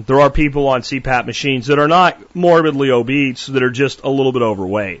thin. There are people on CPAP machines that are not morbidly obese, that are just a little bit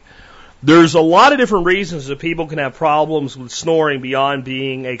overweight. There's a lot of different reasons that people can have problems with snoring beyond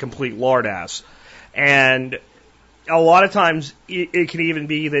being a complete lard ass. And a lot of times it can even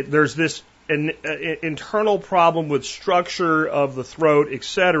be that there's this an internal problem with structure of the throat,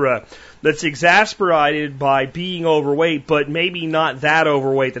 etc., that's exacerbated by being overweight, but maybe not that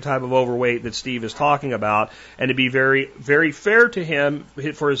overweight, the type of overweight that Steve is talking about, and to be very, very fair to him,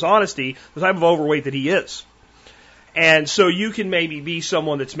 for his honesty, the type of overweight that he is. And so you can maybe be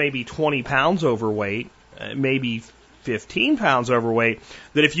someone that's maybe 20 pounds overweight, maybe 15 pounds overweight,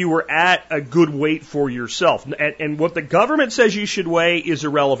 that if you were at a good weight for yourself, and what the government says you should weigh is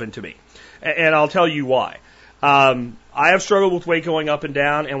irrelevant to me. And I'll tell you why. I have struggled with weight going up and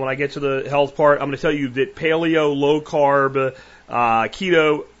down, and when I get to the health part, I'm going to tell you that paleo, low carb,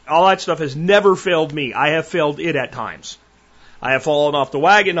 keto, all that stuff has never failed me. I have failed it at times. I have fallen off the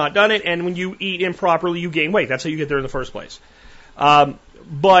wagon, not done it, and when you eat improperly, you gain weight. That's how you get there in the first place.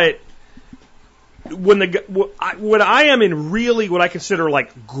 But when I am in really what I consider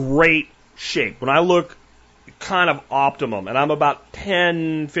like great shape, when I look kind of optimum, and I'm about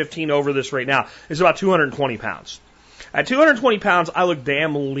 10, 15 over this right now, it's about 220 pounds. At 220 pounds, I look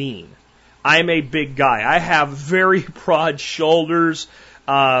damn lean. I'm a big guy. I have very broad shoulders.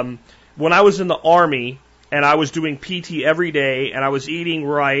 When I was in the Army and I was doing PT every day and I was eating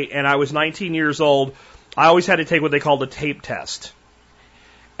right and I was 19 years old, I always had to take what they called a tape test.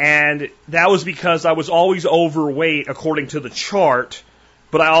 And that was because I was always overweight according to the chart,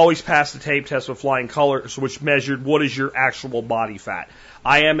 but I always passed the tape test with flying colors, which measured what is your actual body fat.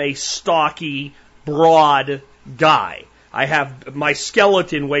 I am a stocky, broad guy. My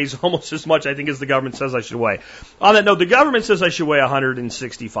skeleton weighs almost as much, I think, as the government says I should weigh. On that note, the government says I should weigh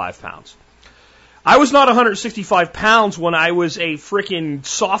 165 pounds. I was not 165 pounds when I was a frickin'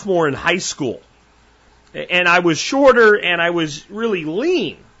 sophomore in high school. And I was shorter and I was really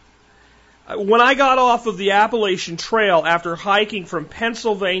lean. When I got off of the Appalachian Trail after hiking from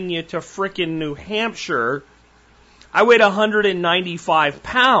Pennsylvania to frickin' New Hampshire, I weighed 195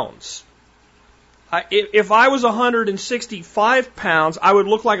 pounds. If I was 165 pounds, I would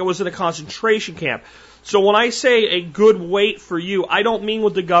look like I was in a concentration camp. So when I say a good weight for you, I don't mean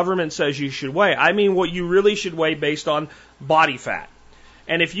what the government says you should weigh. I mean what you really should weigh based on body fat.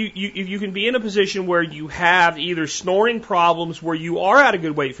 And if you can be in a position where you have either snoring problems where you are at a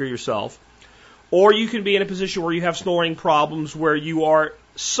good weight for yourself, or you can be in a position where you have snoring problems where you are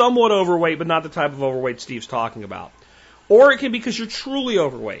somewhat overweight, but not the type of overweight Steve's talking about. Or it can be because you're truly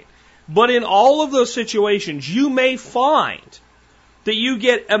overweight. But in all of those situations, you may find that you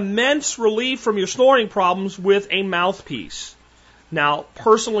get immense relief from your snoring problems with a mouthpiece. Now,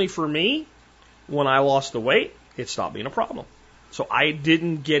 personally for me, when I lost the weight, it stopped being a problem. So I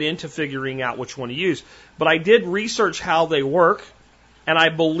didn't get into figuring out which one to use. But I did research how they work, and I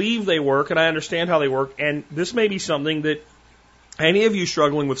believe they work, and I understand how they work. And this may be something that any of you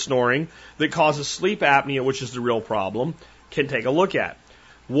struggling with snoring that causes sleep apnea, which is the real problem, can take a look at.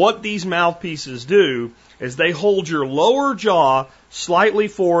 What these mouthpieces do is they hold your lower jaw slightly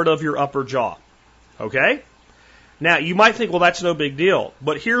forward of your upper jaw. Okay? Now, you might think, well, that's no big deal.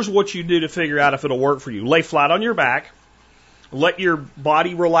 But here's what you do to figure out if it'll work for you. Lay flat on your back. Let your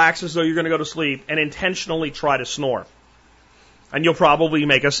body relax as though you're going to go to sleep, and intentionally try to snore. And you'll probably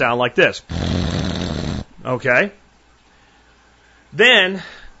make a sound like this. Okay? Then,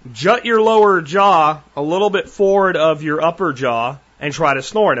 jut your lower jaw a little bit forward of your upper jaw and try to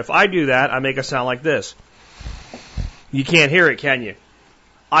snore. And if I do that, I make a sound like this. You can't hear it, can you?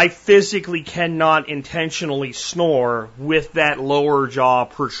 I physically cannot intentionally snore with that lower jaw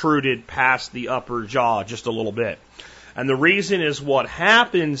protruded past the upper jaw just a little bit. And the reason is what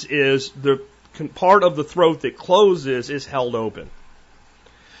happens is the part of the throat that closes is held open.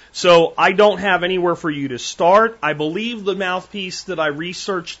 So I don't have anywhere for you to start. I believe the mouthpiece that I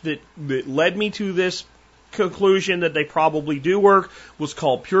researched that led me to this conclusion that they probably do work was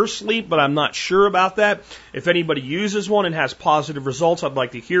called Pure Sleep, but I'm not sure about that. If anybody uses one and has positive results, I'd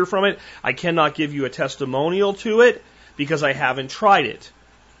like to hear from it. I cannot give you a testimonial to it because I haven't tried it.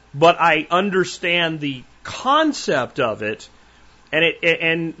 But I understand the concept of it,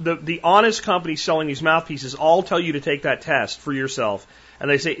 and the honest companies selling these mouthpieces all tell you to take that test for yourself, and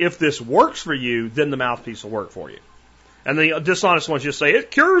they say if this works for you, then the mouthpiece will work for you. And the dishonest ones just say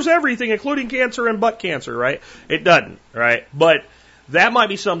it cures everything, including cancer and butt cancer, right? It doesn't, right? But that might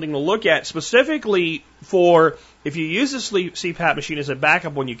be something to look at specifically for if you use the CPAP machine as a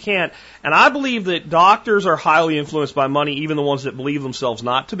backup when you can't. And I believe that doctors are highly influenced by money, even the ones that believe themselves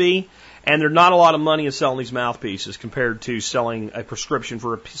not to be. And there's not a lot of money in selling these mouthpieces compared to selling a prescription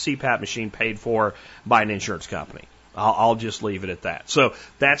for a CPAP machine paid for by an insurance company. I'll just leave it at that. So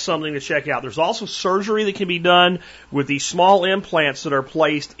that's something to check out. There's also surgery that can be done with these small implants that are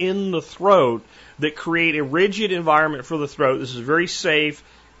placed in the throat that create a rigid environment for the throat. This is very safe.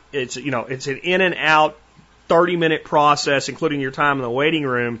 it's an in and out 30-minute process, including your time in the waiting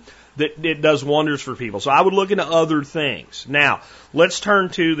room, that it does wonders for people. So I would look into other things. Now, let's turn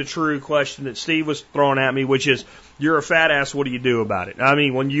to the true question that Steve was throwing at me, which is, you're a fat ass, what do you do about it? I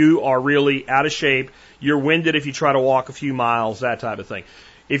mean, when you are really out of shape, you're winded if you try to walk a few miles, that type of thing.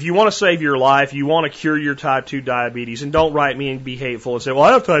 If you want to save your life, you want to cure your type 2 diabetes, and don't write me and be hateful and say, well,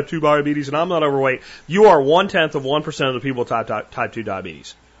 I have type 2 diabetes and I'm not overweight. You are 1/10% of the people with type 2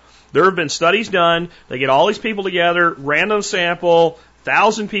 diabetes. There have been studies done. They get all these people together, random sample,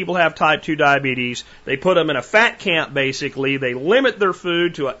 1,000 people have type 2 diabetes. They put them in a fat camp, basically. They limit their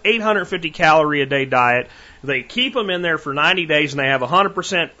food to an 850 calorie a day diet. They keep them in there for 90 days, and they have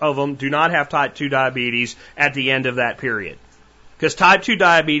 100% of them do not have type 2 diabetes at the end of that period. Because type 2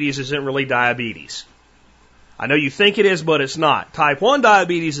 diabetes isn't really diabetes. I know you think it is, but it's not. Type 1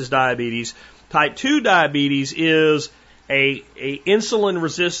 diabetes is diabetes. Type 2 diabetes is a insulin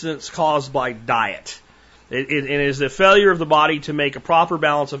resistance caused by diet. It is the failure of the body to make a proper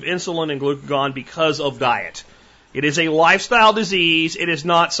balance of insulin and glucagon because of diet. It is a lifestyle disease. It is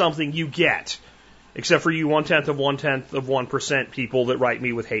not something you get, except for you 1/10% people that write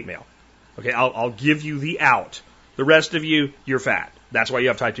me with hate mail. Okay, I'll give you the out. The rest of you, you're fat. That's why you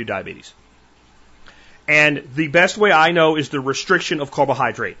have type 2 diabetes. And the best way I know is the restriction of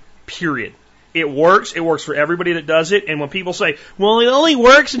carbohydrate, period. It works. It works for everybody that does it. And when people say, well, it only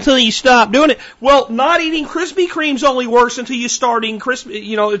works until you stop doing it. Well, not eating Krispy Kremes only works until you stop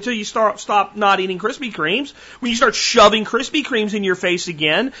not eating Krispy Kremes. When you start shoving Krispy Kremes in your face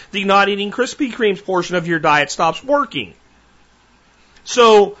again, the not eating Krispy Kremes portion of your diet stops working.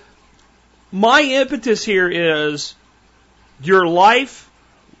 So, my impetus here is your life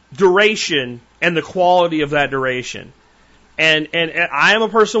duration and the quality of that duration. And I am a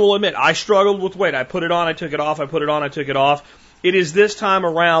person who will admit, I struggled with weight. I put it on, I took it off, I put it on, I took it off. It is this time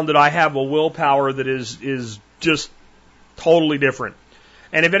around that I have a willpower that is just totally different.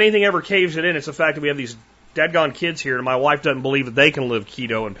 And if anything ever caves it in, it's the fact that we have these dead-gone kids here, and my wife doesn't believe that they can live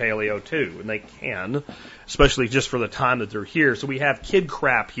keto and paleo too. And they can, especially just for the time that they're here. So we have kid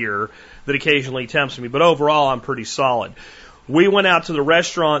crap here that occasionally tempts me. But overall, I'm pretty solid. We went out to the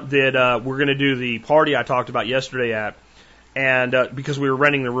restaurant that we're going to do the party I talked about yesterday at. And because we were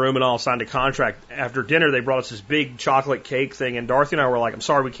renting the room and all, signed a contract, after dinner they brought us this big chocolate cake thing, and Dorothy and I were like, I'm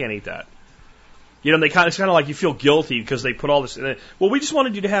sorry, we can't eat that. You know, it's kind of like you feel guilty because they put all this in it. Well, we just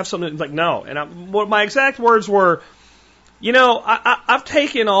wanted you to have something. Like, no. And what my exact words were, you know, I've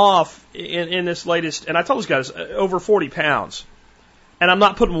taken off in this latest, and I told those guys, over 40 pounds. And I'm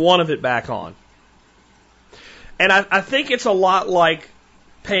not putting one of it back on. And I think it's a lot like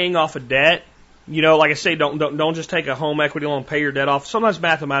paying off a debt. You know, like I say, don't just take a home equity loan and pay your debt off. Sometimes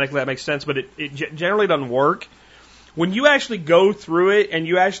mathematically that makes sense, but it generally doesn't work. When you actually go through it and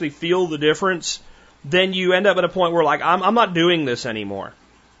you actually feel the difference, then you end up at a point where, like, I'm not doing this anymore.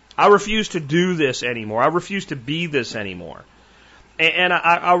 I refuse to do this anymore. I refuse to be this anymore. And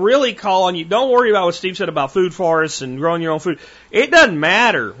I really call on you, don't worry about what Steve said about food forests and growing your own food. It doesn't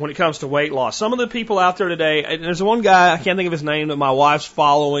matter when it comes to weight loss. Some of the people out there today, and there's one guy, I can't think of his name, that my wife's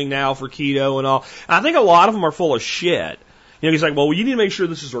following now for keto and all. And I think a lot of them are full of shit. You know, he's like, well, you need to make sure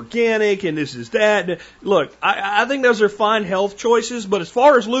this is organic and this is that. Look, I think those are fine health choices, but as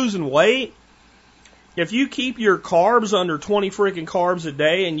far as losing weight, if you keep your carbs under 20 freaking carbs a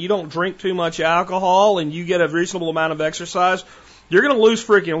day and you don't drink too much alcohol and you get a reasonable amount of exercise, you're going to lose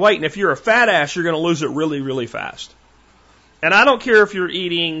freaking weight. And if you're a fat ass, you're going to lose it really, really fast. And I don't care if you're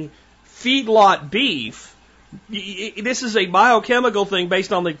eating feedlot beef. This is a biochemical thing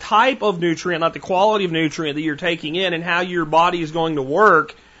based on the type of nutrient, not the quality of nutrient that you're taking in, and how your body is going to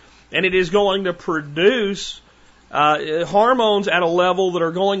work. And it is going to produce hormones at a level that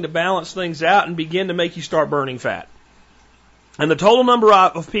are going to balance things out and begin to make you start burning fat. And the total number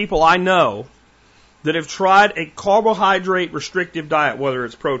of people I know that have tried a carbohydrate restrictive diet, whether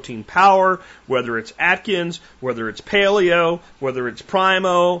it's Protein Power, whether it's Atkins, whether it's paleo, whether it's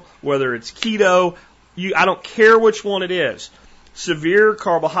primo, whether it's keto, I don't care which one it is. Severe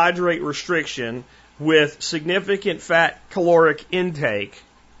carbohydrate restriction with significant fat caloric intake,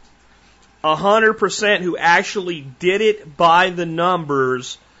 100% who actually did it by the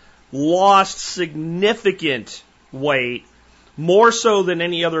numbers lost significant weight, more so than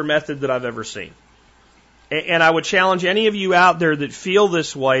any other method that I've ever seen. And I would challenge any of you out there that feel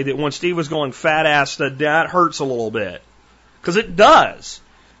this way, that when Steve was going fat ass, that hurts a little bit. Because it does.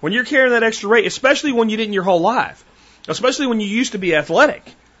 When you're carrying that extra weight, especially when you didn't your whole life. Especially when you used to be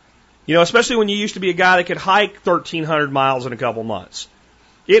athletic. You know, especially when you used to be a guy that could hike 1,300 miles in a couple months.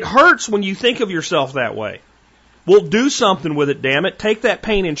 It hurts when you think of yourself that way. Well, do something with it, damn it. Take that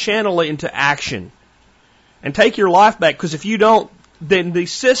pain and channel it into action. And take your life back, because if you don't, then the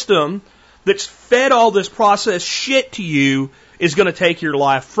system that's fed all this processed shit to you is going to take your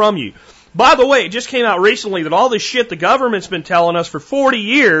life from you. By the way, it just came out recently that all this shit the government's been telling us for 40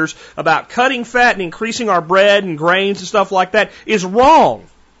 years about cutting fat and increasing our bread and grains and stuff like that is wrong.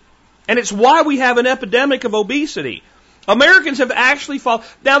 And it's why we have an epidemic of obesity. Americans have actually followed.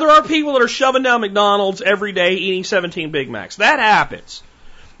 Now, there are people that are shoving down McDonald's every day eating 17 Big Macs. That happens.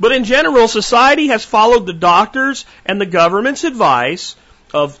 But in general, society has followed the doctors and the government's advice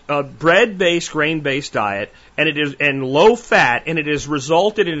of a bread-based, grain-based diet, and low fat, and it has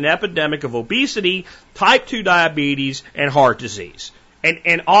resulted in an epidemic of obesity, type 2 diabetes, and heart disease,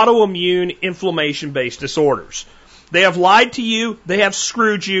 and autoimmune inflammation-based disorders. They have lied to you. They have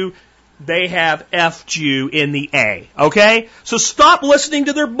screwed you. They have effed you in the A. Okay? So stop listening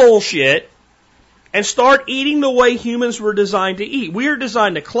to their bullshit and start eating the way humans were designed to eat. We are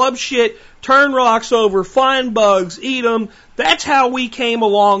designed to club shit, turn rocks over, find bugs, eat them. That's how we came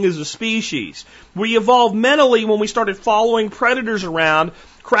along as a species. We evolved mentally when we started following predators around,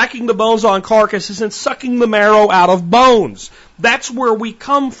 cracking the bones on carcasses and sucking the marrow out of bones. That's where we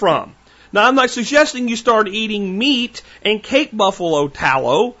come from. Now, I'm not suggesting you start eating meat and Cape buffalo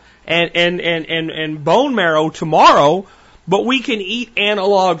tallow and bone marrow tomorrow, but we can eat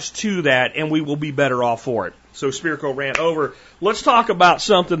analogs to that, and we will be better off for it. So Spirko ran over. Let's talk about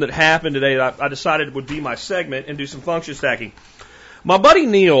something that happened today that I decided would be my segment and do some function stacking. My buddy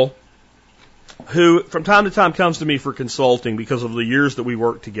Neil, who from time to time comes to me for consulting because of the years that we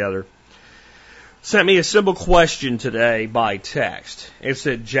worked together, sent me a simple question today by text. It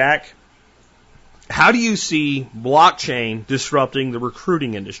said, Jack, how do you see blockchain disrupting the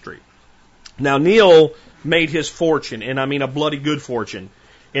recruiting industry? Now, Neil made his fortune, and I mean a bloody good fortune,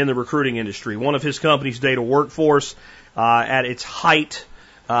 in the recruiting industry. One of his companies, Data Workforce, at its height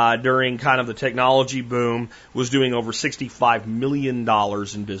during kind of the technology boom, was doing over $65 million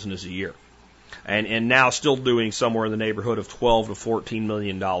in business a year. And now still doing somewhere in the neighborhood of $12 to $14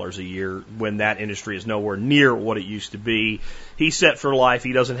 million a year when that industry is nowhere near what it used to be. He's set for life.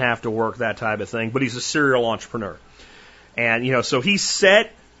 He doesn't have to work, that type of thing, but he's a serial entrepreneur. And, you know, so he's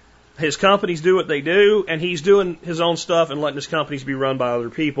set. His companies do what they do, and he's doing his own stuff and letting his companies be run by other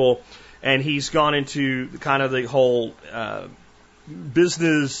people. And he's gone into kind of the whole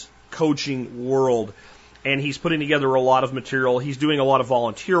business coaching world, and he's putting together a lot of material. He's doing a lot of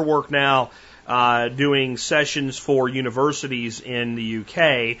volunteer work now, doing sessions for universities in the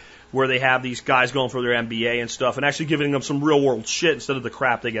UK where they have these guys going for their MBA and stuff, and actually giving them some real world shit instead of the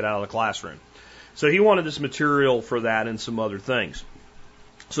crap they get out of the classroom. So he wanted this material for that and some other things.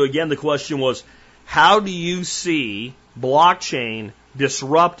 So again, the question was, how do you see blockchain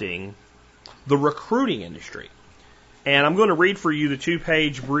disrupting the recruiting industry? And I'm going to read for you the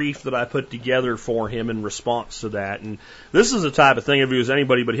 2-page brief that I put together for him in response to that. And this is the type of thing, if it was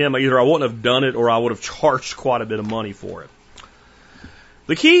anybody but him, either I wouldn't have done it or I would have charged quite a bit of money for it.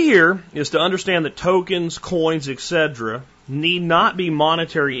 The key here is to understand that tokens, coins, etc. need not be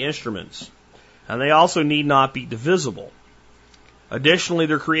monetary instruments, and they also need not be divisible. Additionally,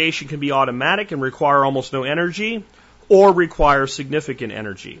 their creation can be automatic and require almost no energy or require significant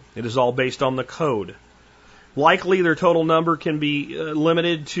energy. It is all based on the code. Likely, their total number can be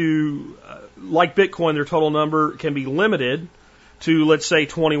limited to, like Bitcoin, their total number can be limited to, let's say,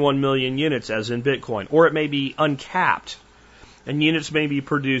 21 million units, as in Bitcoin. Or it may be uncapped, and units may be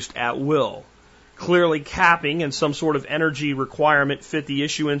produced at will. Clearly, capping and some sort of energy requirement fit the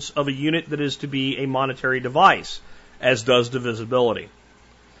issuance of a unit that is to be a monetary device, as does divisibility.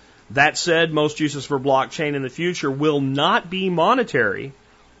 That said, most uses for blockchain in the future will not be monetary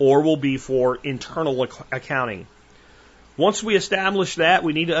or will be for internal accounting. Once we establish that,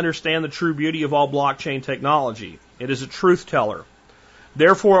 we need to understand the true beauty of all blockchain technology. It is a truth teller.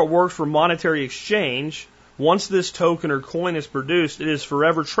 Therefore, it works for monetary exchange. Once this token or coin is produced, it is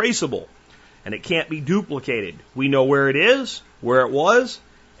forever traceable, and it can't be duplicated. We know where it is, where it was,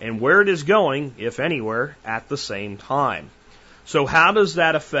 and where it is going, if anywhere, at the same time. So how does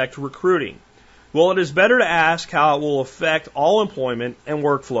that affect recruiting? Well, it is better to ask how it will affect all employment and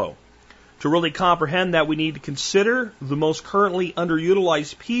workflow. To really comprehend that, we need to consider the most currently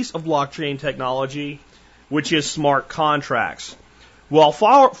underutilized piece of blockchain technology, which is smart contracts. While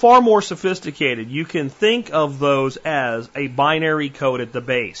far more sophisticated, you can think of those as a binary code at the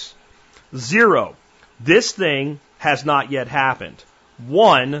base. 0, this thing has not yet happened.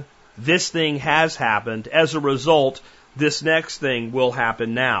 1, this thing has happened. As a result, this next thing will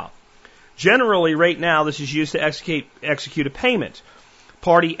happen now. Generally, right now, this is used to execute a payment.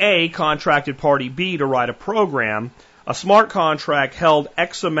 Party A contracted Party B to write a program. A smart contract held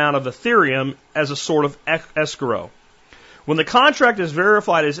X amount of Ethereum as a sort of escrow. When the contract is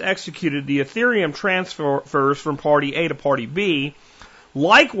verified as executed, the Ethereum transfers from Party A to Party B.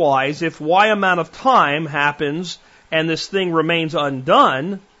 Likewise, if Y amount of time happens and this thing remains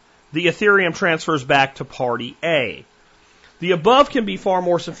undone, the Ethereum transfers back to Party A. The above can be far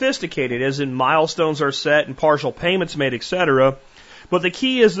more sophisticated, as in milestones are set and partial payments made, etc. But the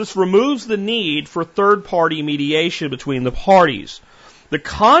key is this removes the need for third-party mediation between the parties. The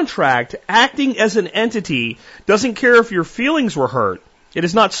contract, acting as an entity, doesn't care if your feelings were hurt. It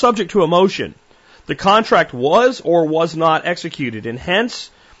is not subject to emotion. The contract was or was not executed, and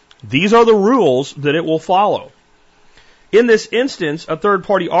hence, these are the rules that it will follow. In this instance, a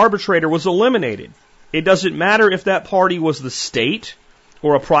third-party arbitrator was eliminated. It doesn't matter if that party was the state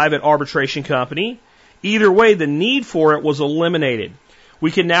or a private arbitration company. Either way, the need for it was eliminated.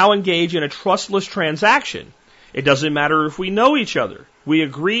 We can now engage in a trustless transaction. It doesn't matter if we know each other. We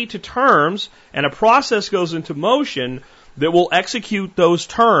agree to terms, and a process goes into motion that will execute those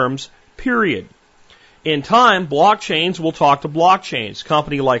terms, period. In time, blockchains will talk to blockchains.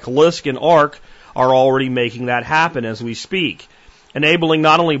 Companies like Lisk and Arc are already making that happen as we speak, enabling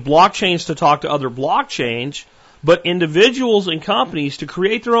not only blockchains to talk to other blockchains, but individuals and companies to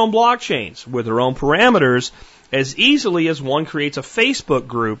create their own blockchains with their own parameters as easily as one creates a Facebook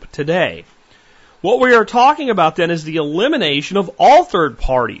group today. What we are talking about then is the elimination of all third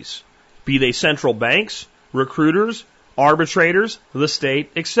parties, be they central banks, recruiters, arbitrators, the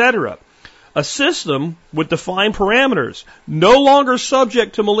state, etc. A system with defined parameters, no longer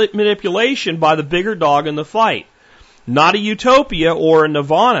subject to manipulation by the bigger dog in the fight. Not a utopia or a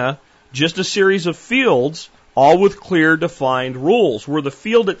nirvana, just a series of fields, all with clear defined rules, where the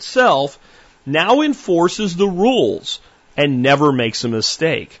field itself now enforces the rules and never makes a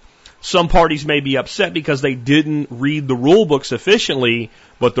mistake. Some parties may be upset because they didn't read the rule book sufficiently,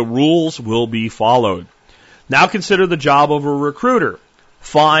 but the rules will be followed. Now consider the job of a recruiter.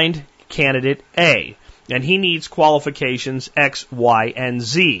 Find candidate A, and he needs qualifications X, Y, and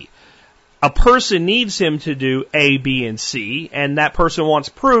Z. A person needs him to do A, B, and C, and that person wants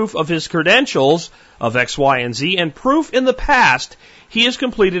proof of his credentials of X, Y, and Z, and proof in the past he has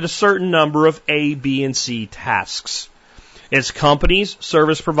completed a certain number of A, B, and C tasks. As companies,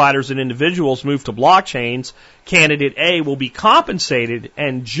 service providers, and individuals move to blockchains, candidate A will be compensated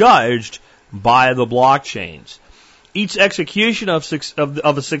and judged by the blockchains. Each execution of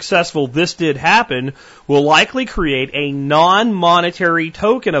a successful "this did happen" will likely create a non-monetary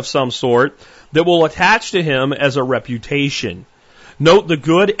token of some sort that will attach to him as a reputation. Note the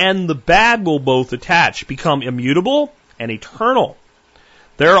good and the bad will both attach, become immutable and eternal.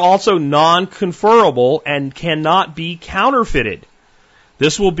 They're also non-conferable and cannot be counterfeited.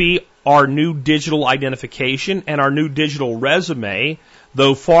 This will be our new digital identification and our new digital resume,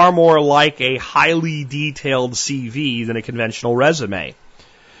 though far more like a highly detailed CV than a conventional resume.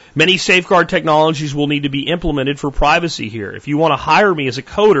 Many safeguard technologies will need to be implemented for privacy here. If you want to hire me as a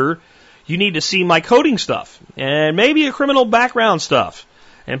coder, you need to see my coding stuff, and maybe a criminal background stuff,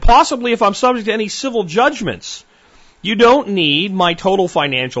 and possibly if I'm subject to any civil judgments. You don't need my total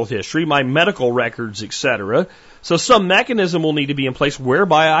financial history, my medical records, etc., so some mechanism will need to be in place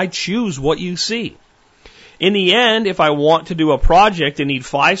whereby I choose what you see. In the end, if I want to do a project and need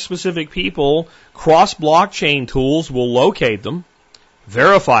 5 specific people, cross-blockchain tools will locate them,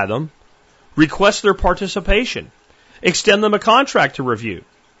 verify them, request their participation, extend them a contract to review,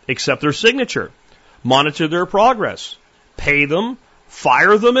 accept their signature, monitor their progress, pay them,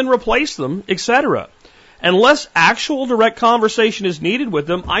 fire them and replace them, etc. Unless actual direct conversation is needed with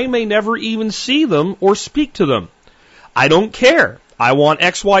them, I may never even see them or speak to them. I don't care. I want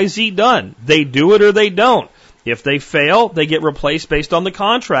XYZ done. They do it or they don't. If they fail, they get replaced based on the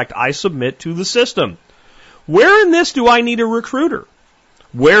contract I submit to the system. Where in this do I need a recruiter?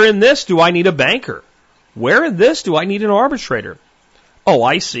 Where in this do I need a banker? Where in this do I need an arbitrator? Oh,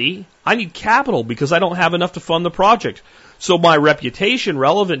 I see. I need capital because I don't have enough to fund the project. So my reputation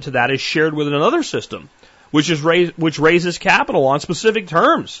relevant to that is shared with another system, which raises capital on specific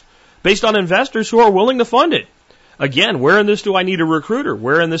terms based on investors who are willing to fund it. Again, where in this do I need a recruiter?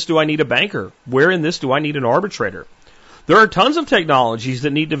 Where in this do I need a banker? Where in this do I need an arbitrator? There are tons of technologies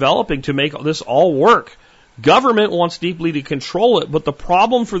that need developing to make this all work. Government wants deeply to control it, but the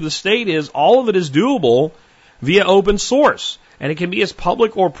problem for the state is all of it is doable via open source, and it can be as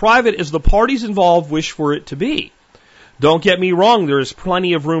public or private as the parties involved wish for it to be. Don't get me wrong, there is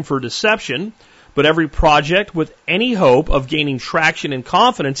plenty of room for deception, But every project with any hope of gaining traction and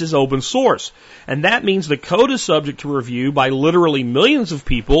confidence is open source. And that means the code is subject to review by literally millions of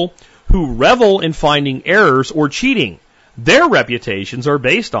people who revel in finding errors or cheating. Their reputations are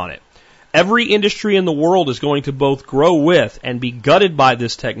based on it. Every industry in the world is going to both grow with and be gutted by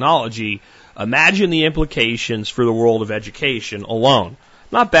this technology. Imagine the implications for the world of education alone.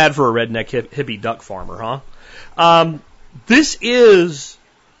 Not bad for a redneck hippie duck farmer, huh? This is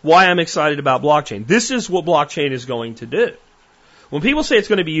why I'm excited about blockchain. This is what blockchain is going to do. When people say it's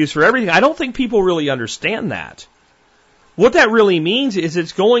going to be used for everything, I don't think people really understand that. What that really means is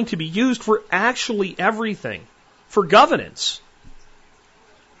it's going to be used for actually everything. For governance.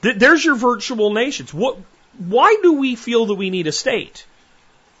 There's your virtual nations. Why do we feel that we need a state?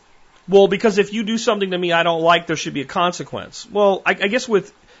 Well, because if you do something to me I don't like, there should be a consequence. Well, I guess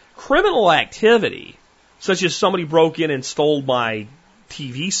with criminal activity, such as somebody broke in and stole my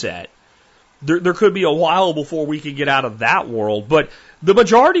TV set, there could be a while before we could get out of that world. But the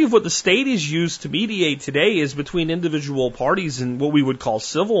majority of what the state is used to mediate today is between individual parties in what we would call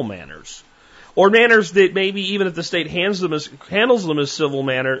civil manners. Or manners that maybe even if the state handles them as criminal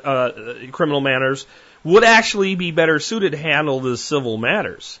manners, would actually be better suited to handle as civil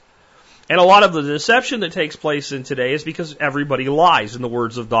matters. And a lot of the deception that takes place in today is because everybody lies, in the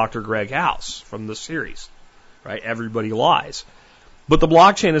words of Dr. Greg House from the series. Right? Everybody lies. But the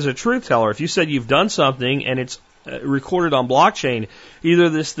blockchain is a truth teller. If you said you've done something and it's recorded on blockchain, either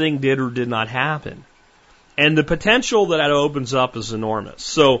this thing did or did not happen. And the potential that opens up is enormous.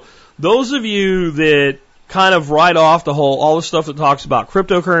 So those of you that kind of write off all the stuff that talks about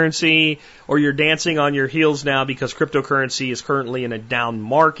cryptocurrency, or you're dancing on your heels now because cryptocurrency is currently in a down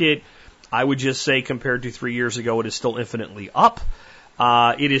market, I would just say compared to 3 years ago, it is still infinitely up.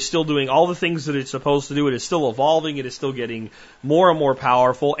 It is still doing all the things that it's supposed to do. It is still evolving. It is still getting more and more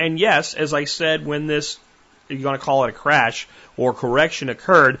powerful. And yes, as I said, when this, you're going to call it a crash or correction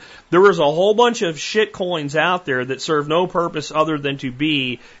occurred, there was a whole bunch of shit coins out there that serve no purpose other than to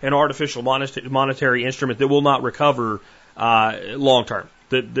be an artificial monetary instrument that will not recover long term.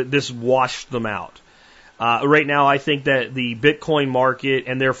 This washed them out. Right now, I think that the Bitcoin market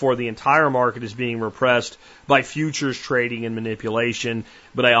and therefore the entire market is being repressed by futures trading and manipulation,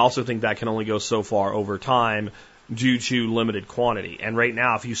 but I also think that can only go so far over time due to limited quantity. And right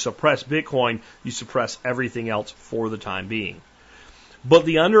now, if you suppress Bitcoin, you suppress everything else for the time being. But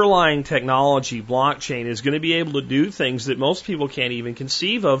the underlying technology, blockchain, is going to be able to do things that most people can't even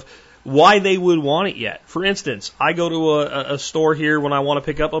conceive of why they would want it yet. For instance, I go to a store here when I want to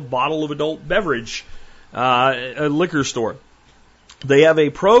pick up a bottle of adult beverage, a liquor store. They have a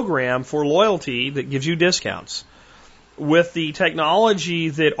program for loyalty that gives you discounts. With the technology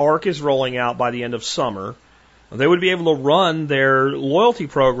that ARC is rolling out by the end of summer, they would be able to run their loyalty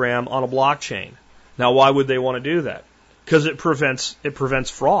program on a blockchain. Now, why would they want to do that? Because it prevents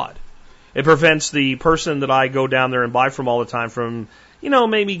fraud. It prevents the person that I go down there and buy from all the time from,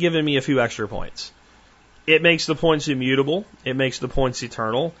 maybe giving me a few extra points. It makes the points immutable. It makes the points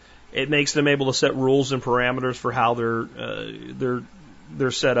eternal. It makes them able to set rules and parameters for how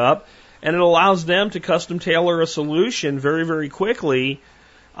they're set up, and it allows them to custom tailor a solution very, very quickly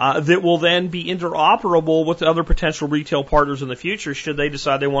that will then be interoperable with other potential retail partners in the future should they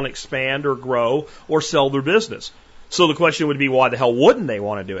decide they want to expand or grow or sell their business. So the question would be, why the hell wouldn't they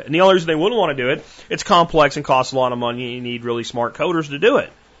want to do it? And the only reason they wouldn't want to do it, it's complex and costs a lot of money. You need really smart coders to do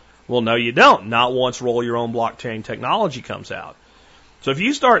it. Well, no, you don't. Not once roll your own blockchain technology comes out. So if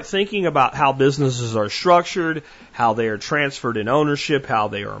you start thinking about how businesses are structured, how they are transferred in ownership, how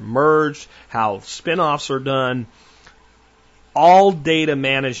they are merged, how spin-offs are done, all data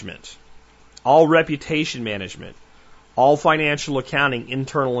management, all reputation management, all financial accounting,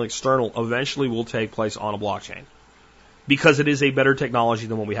 internal and external, eventually will take place on a blockchain. Because it is a better technology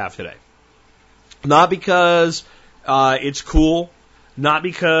than what we have today. Not because it's cool, not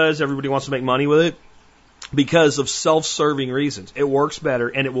because everybody wants to make money with it, because of self-serving reasons. It works better,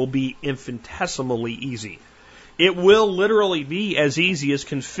 and it will be infinitesimally easy. It will literally be as easy as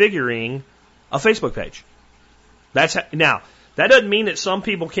configuring a Facebook page. Now, that doesn't mean that some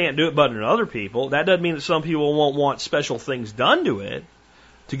people can't do it better than other people. That doesn't mean that some people won't want special things done to it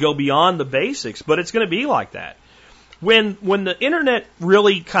to go beyond the basics, but it's going to be like that. When the internet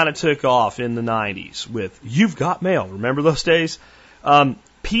really kind of took off in the 90s with You've Got Mail, remember those days?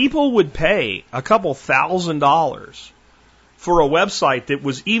 People would pay a couple $1,000s for a website that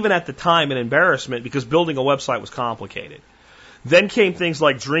was even at the time an embarrassment because building a website was complicated. Then came things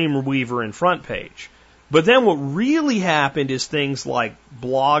like Dreamweaver and FrontPage. But then what really happened is things like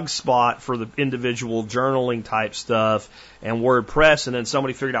Blogspot for the individual journaling type stuff and WordPress, and then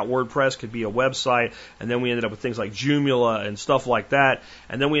somebody figured out WordPress could be a website, and then we ended up with things like Joomla and stuff like that,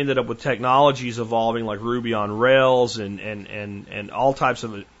 and then we ended up with technologies evolving like Ruby on Rails and all types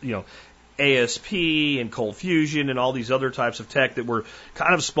of, ASP and Cold Fusion and all these other types of tech that were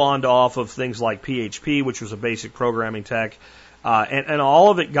kind of spawned off of things like PHP, which was a basic programming tech, and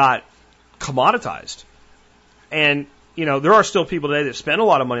all of it got commoditized. And, there are still people today that spend a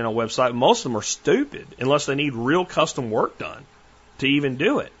lot of money on a website. Most of them are stupid unless they need real custom work done to even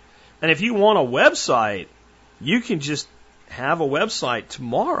do it. And if you want a website, you can just have a website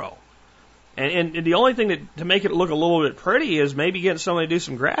tomorrow. And the only thing to make it look a little bit pretty is maybe getting somebody to do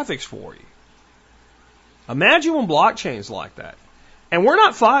some graphics for you. Imagine when blockchain's like that. And we're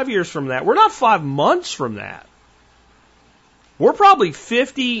not 5 years from that. We're not 5 months from that. We're probably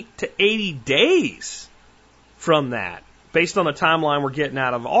 50 to 80 days from that, based on the timeline we're getting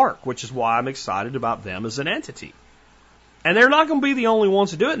out of ARC, which is why I'm excited about them as an entity. And they're not going to be the only ones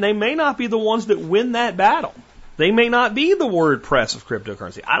to do it, and they may not be the ones that win that battle. They may not be the WordPress of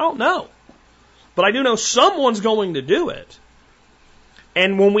cryptocurrency. I don't know. But I do know someone's going to do it.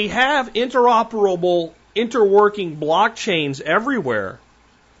 And when we have interoperable, interworking blockchains everywhere,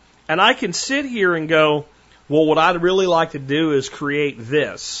 and I can sit here and go, well, what I'd really like to do is create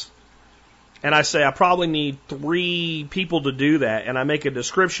this. And I say, I probably need 3 people to do that, and I make a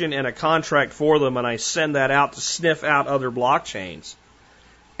description and a contract for them, and I send that out to sniff out other blockchains.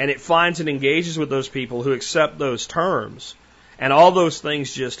 And it finds and engages with those people who accept those terms, and all those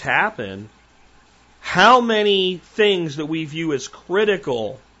things just happen. How many things that we view as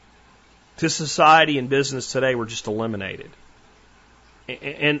critical to society and business today were just eliminated?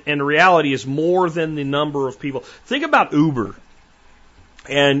 And the reality is more than the number of people. Think about Uber.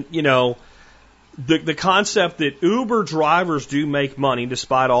 And, the concept that Uber drivers do make money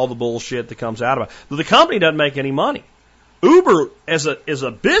despite all the bullshit that comes out of it. But the company doesn't make any money. Uber, as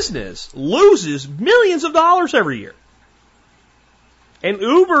a business, loses millions of dollars every year. And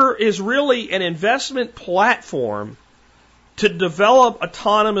Uber is really an investment platform to develop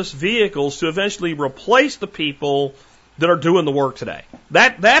autonomous vehicles to eventually replace the people that are doing the work today.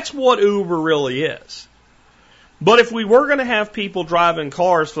 That's what Uber really is. But if we were going to have people driving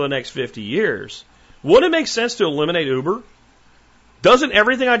cars for the next 50 years, wouldn't it make sense to eliminate Uber? Doesn't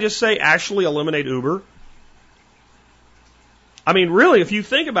everything I just say actually eliminate Uber? I mean, really, if you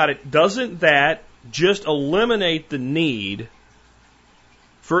think about it, doesn't that just eliminate the need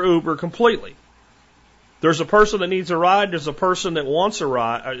for Uber completely? There's a person that needs a ride, there's a person that wants a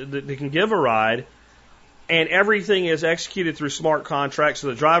ride, that can give a ride, and everything is executed through smart contracts, so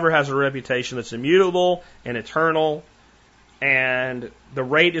the driver has a reputation that's immutable and eternal, and the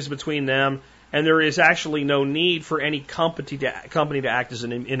rate is between them, and there is actually no need for any company to act as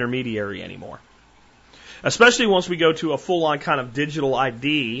an intermediary anymore. Especially once we go to a full-on kind of digital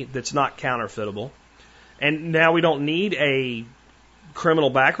ID that's not counterfeitable. And now we don't need a criminal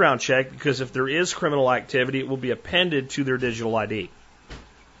background check, because if there is criminal activity, it will be appended to their digital ID.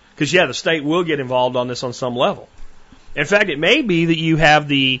 Because, the state will get involved on this on some level. In fact, it may be that you have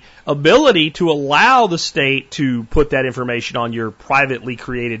the ability to allow the state to put that information on your privately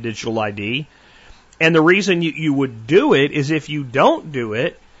created digital ID. And the reason you would do it is if you don't do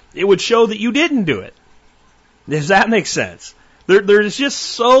it, it would show that you didn't do it. Does that make sense? There's just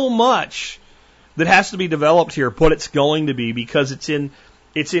so much that has to be developed here, but it's going to be, because it's in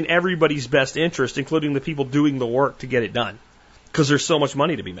everybody's best interest, including the people doing the work to get it done, because there's so much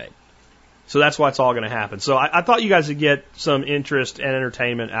money to be made. So that's why it's all going to happen. So I thought you guys would get some interest and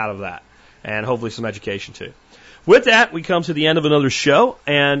entertainment out of that, and hopefully some education too. With that, we come to the end of another show,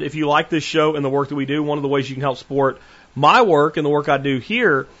 and if you like this show and the work that we do, one of the ways you can help support my work and the work I do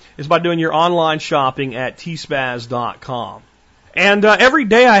here is by doing your online shopping at tspaz.com. And every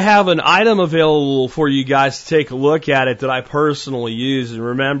day I have an item available for you guys to take a look at it that I personally use. And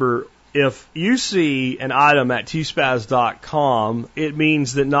remember, if you see an item at tspaz.com, it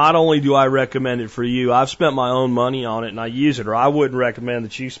means that not only do I recommend it for you, I've spent my own money on it and I use it, or I wouldn't recommend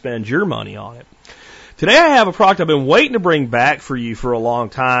that you spend your money on it. Today I have a product I've been waiting to bring back for you for a long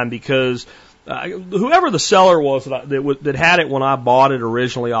time, because whoever the seller was that had it when I bought it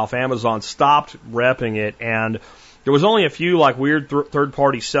originally off Amazon stopped repping it, and there was only a few like weird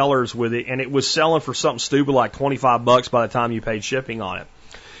third-party sellers with it, and it was selling for something stupid like $25 by the time you paid shipping on it.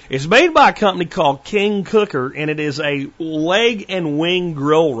 It's made by a company called King Cooker, and it is a leg and wing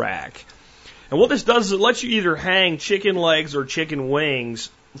grill rack. And what this does is it lets you either hang chicken legs or chicken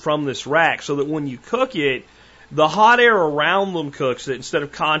wings from this rack, so that when you cook it, the hot air around them cooks it instead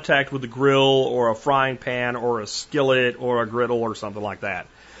of contact with the grill or a frying pan or a skillet or a griddle or something like that.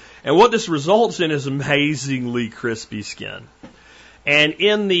 And what this results in is amazingly crispy skin. And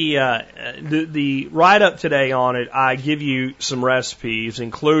in the write-up today on it, I give you some recipes,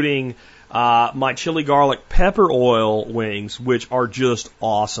 including my chili garlic pepper oil wings, which are just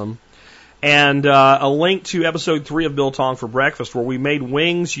awesome. And a link to episode 3 of Biltong for Breakfast, where we made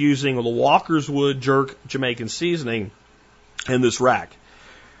wings using the Walker's Wood jerk Jamaican seasoning in this rack.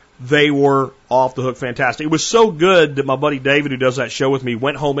 They were off the hook fantastic. It was so good that my buddy David, who does that show with me,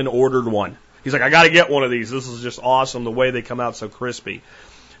 went home and ordered one. He's like, I got to get one of these. This is just awesome, the way they come out so crispy.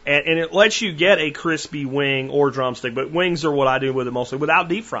 And it lets you get a crispy wing or drumstick, but wings are what I do with it mostly, without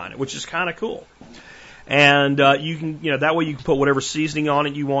deep frying it, which is kind of cool. And you can, that way you can put whatever seasoning on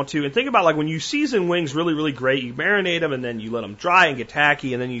it you want to. And think about, like, when you season wings really, really great, you marinate them and then you let them dry and get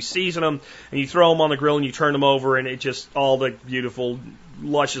tacky, and then you season them and you throw them on the grill and you turn them over, and it just, all the beautiful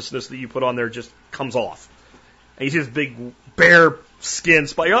lusciousness that you put on there just comes off. And you see this big bare skin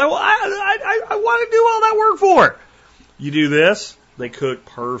spot. You're like, well, I want to do all that work for. You do this, they cook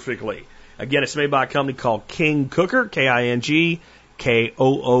perfectly. Again, it's made by a company called King Cooker,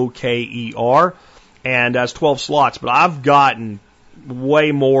 KINGKOOKER, and that's 12 slots. But I've gotten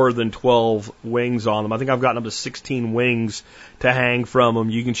way more than 12 wings on them. I think I've gotten up to 16 wings to hang from them.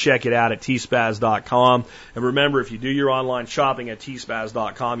 You can check it out at tspaz.com. And remember, if you do your online shopping at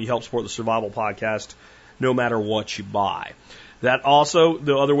tspaz.com, you help support the Survival Podcast no matter what you buy. That also,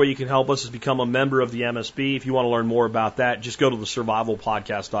 the other way you can help us is become a member of the MSB. If you want to learn more about that, just go to the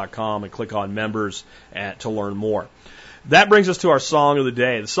survivalpodcast.com and click on members to learn more. That brings us to our song of the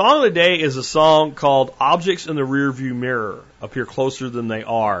day. The song of the day is a song called Objects in the Rearview Mirror Appear Closer Than They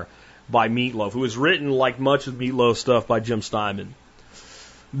Are by Meatloaf, who was written, like much of Meatloaf stuff, by Jim Steinman.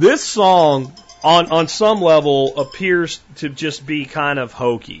 This song, on some level, appears to just be kind of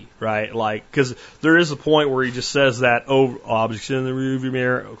hokey, right? Like, because there is a point where he just says that over, objects in the rearview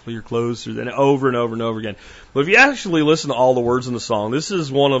mirror, clear closer, then over and over and over again. But if you actually listen to all the words in the song, this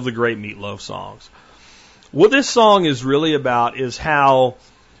is one of the great Meatloaf songs. What this song is really about is how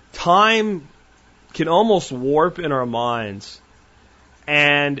time can almost warp in our minds,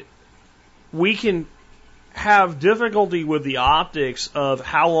 and we can have difficulty with the optics of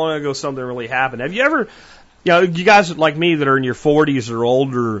how long ago something really happened. Have you ever, you guys like me that are in your 40s or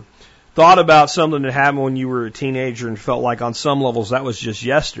older, thought about something that happened when you were a teenager and felt like on some levels that was just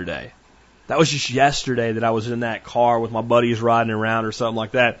yesterday? That was just yesterday that I was in that car with my buddies riding around or something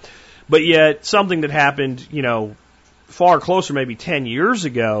like that. But yet something that happened, far closer, maybe 10 years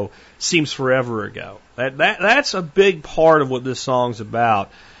ago, seems forever ago. That's a big part of what this song's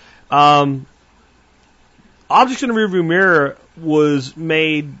about. Objects in the Rearview Mirror was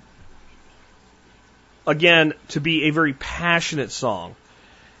made, again, to be a very passionate song.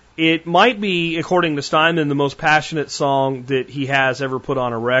 It might be, according to Steinman, the most passionate song that he has ever put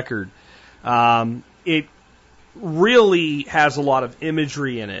on a record. It really has a lot of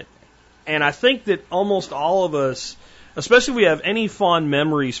imagery in it. And I think that almost all of us, especially if we have any fond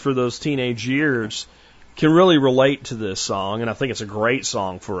memories for those teenage years, can really relate to this song. And I think it's a great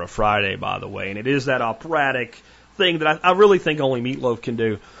song for a Friday, by the way. And it is that operatic thing that I really think only Meatloaf can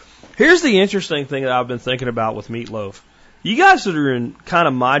do. Here's the interesting thing that I've been thinking about with Meatloaf. You guys that are in kind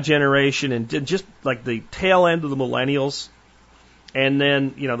of my generation and just like the tail end of the millennials, and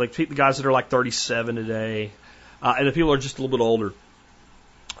then, like the guys that are like 37 today, and the people that are just a little bit older,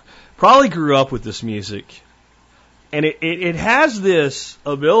 probably grew up with this music. And it has this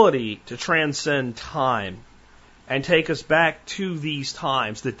ability to transcend time and take us back to these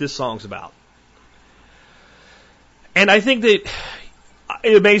times that this song's about. And I think that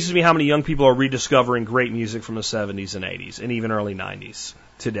it amazes me how many young people are rediscovering great music from the 70s and 80s and even early 90s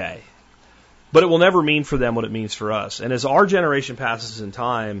today. But it will never mean for them what it means for us. And as our generation passes in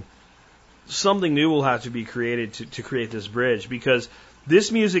time, something new will have to be created to create this bridge, because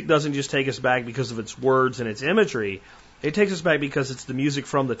this music doesn't just take us back because of its words and its imagery. It takes us back because it's the music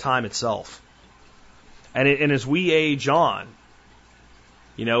from the time itself. And as we age on,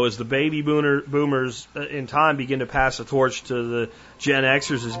 as the baby boomers in time begin to pass the torch to the Gen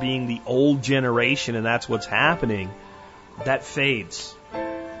Xers as being the old generation, and that's what's happening, that fades.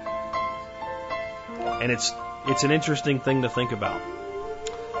 And it's an interesting thing to think about.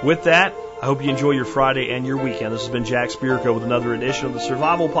 With that, I hope you enjoy your Friday and your weekend. This has been Jack Spirko with another edition of the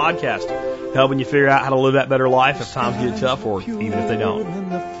Survival Podcast, helping you figure out how to live that better life if times get tough or even if they don't.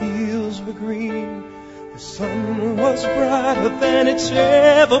 And the fields were green, the sun was brighter than it's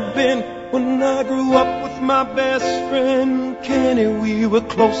ever been. When I grew up with my best friend Kenny, we were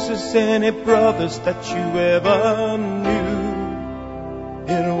close as any brothers that you ever knew.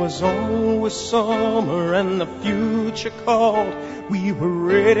 It was always summer and the future called. We were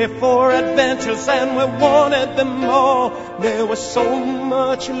ready for adventures and we wanted them all. There was so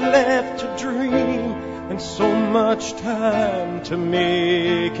much left to dream and so much time to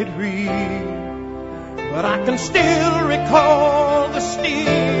make it real. But I can still recall the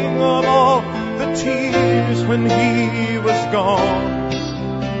sting of all the tears when he was gone.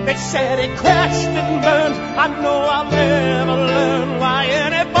 They said he crashed and burned. I know I'll never learn why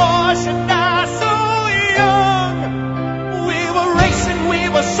any boy should die so young. We were racing, we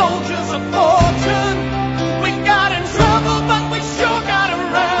were soldiers of fortune. We got in trouble, but we sure got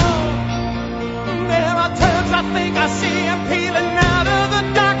around. There are times I think I see him peeling out of the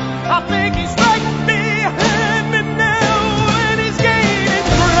dock. I think he's right behind me now, and he's gaining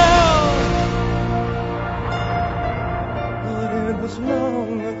ground. But it was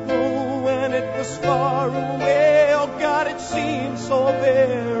long ago, and it was far away. Oh God, it seems so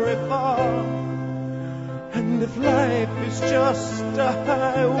very far. And if life is just a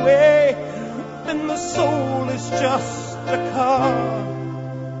highway, then the soul is just a car.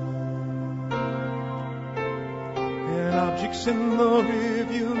 And objects in the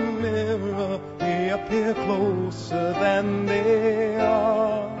rearview mirror may appear closer than they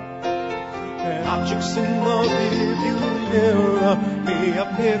are. And objects in the rearview mirror may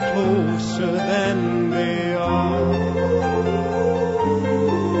appear closer than they are.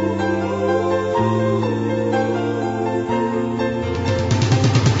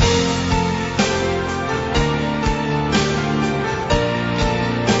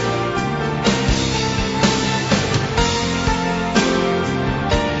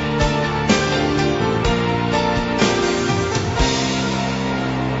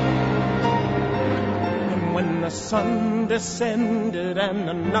 The sun descended and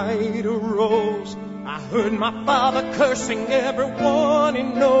the night arose. I heard my father cursing everyone he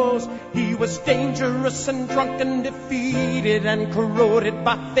knows. He was dangerous and drunk and defeated and corroded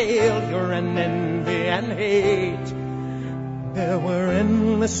by failure and envy and hate. There were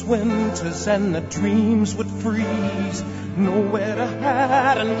endless winters and the dreams would freeze. Nowhere to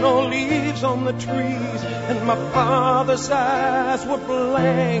hide and no leaves on the trees. And my father's eyes were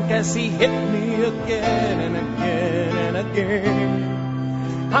blank as he hit me again and again and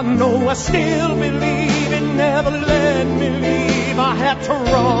again. I know I still believe it never let me leave. I had to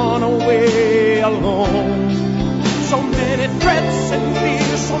run away alone. So many threats and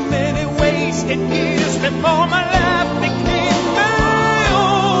fears, so many wasted years before my life became my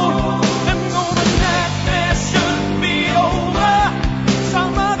own. And though the nightmare should be over,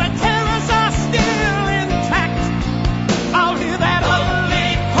 some of the terrors are still intact. I'll hear that ugly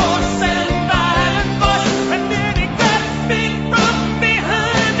horse and violent voice, and then he grabs me from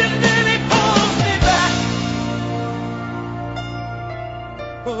behind and then he pulls me back.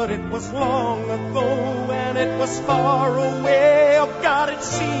 But it was long ago and it was far away. Oh God, it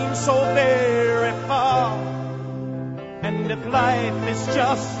seems so very far. And if life is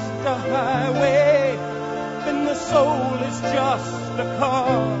just a highway, then the soul is just a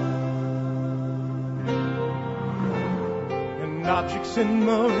car. And objects in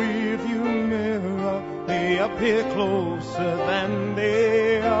the rearview mirror may appear closer than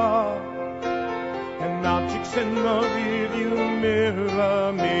they are. And objects in the rearview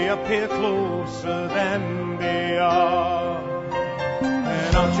mirror may appear closer than they are.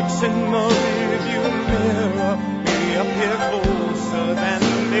 And objects in the rearview mirror may appear closer than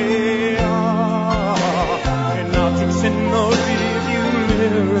they are. And objects in the rearview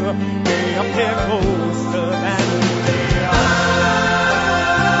mirror may appear closer than they are.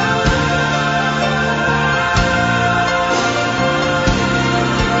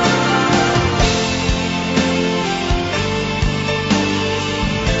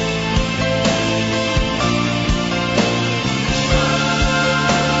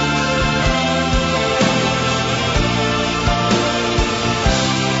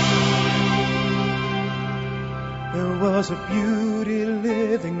 Was a beauty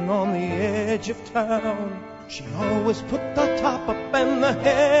living on the edge of town. She always put the top up and the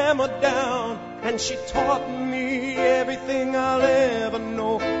hammer down. And she taught me everything I'll ever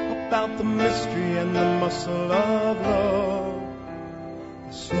know about the mystery and the muscle of love.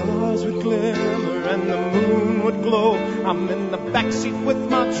 The stars would glimmer and the moon would glow. I'm in the backseat with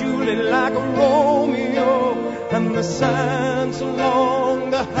my Julie like a Romeo. And the signs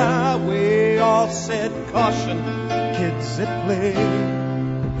along the highway all said caution, kids at play.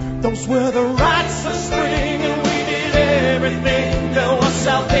 Those were the rites of spring and we did everything, there was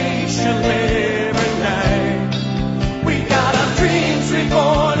salvation every night. We got our dreams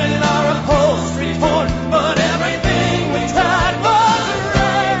reborn and our hopes reborn, but everything we tried was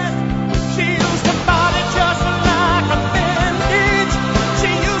right. She used her body just like a bandage.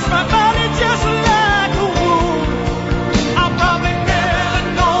 She used my body just like a wound. I'll probably never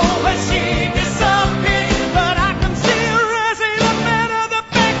know where she disappeared, but I can see her rising up out of the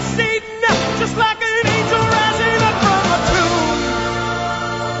backseat now, just like an angel rising up from a tomb.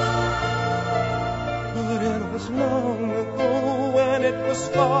 But it was long ago and it was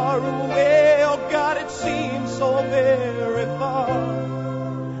far away. Oh God, it seems so very far.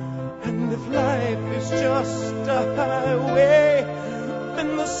 And if life is just a highway, then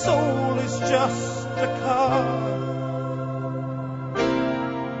the soul is just a car.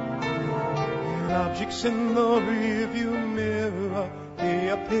 And objects in the rearview mirror, they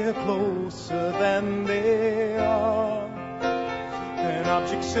appear closer than they are. And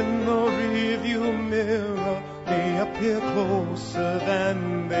objects in the rearview mirror, they appear closer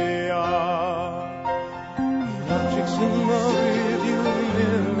than they are. And objects in the rearview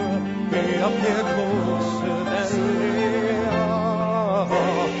mirror, they appear closer than they are.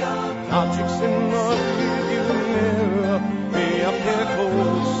 Objects in the rearview mirror, they appear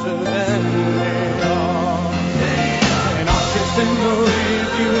closer than they are. And objects in the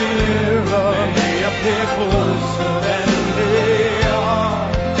rearview mirror, they appear closer than they are.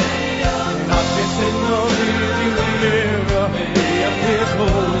 And objects in the rearview mirror, they appear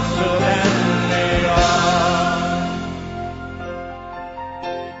closer than they are.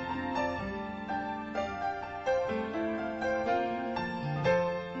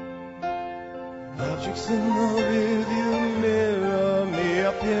 Objects in the rearview mirror may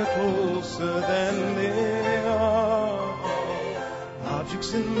appear closer than they are.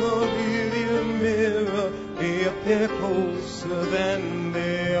 Objects in the rearview mirror may appear closer than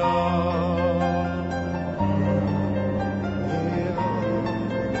they are.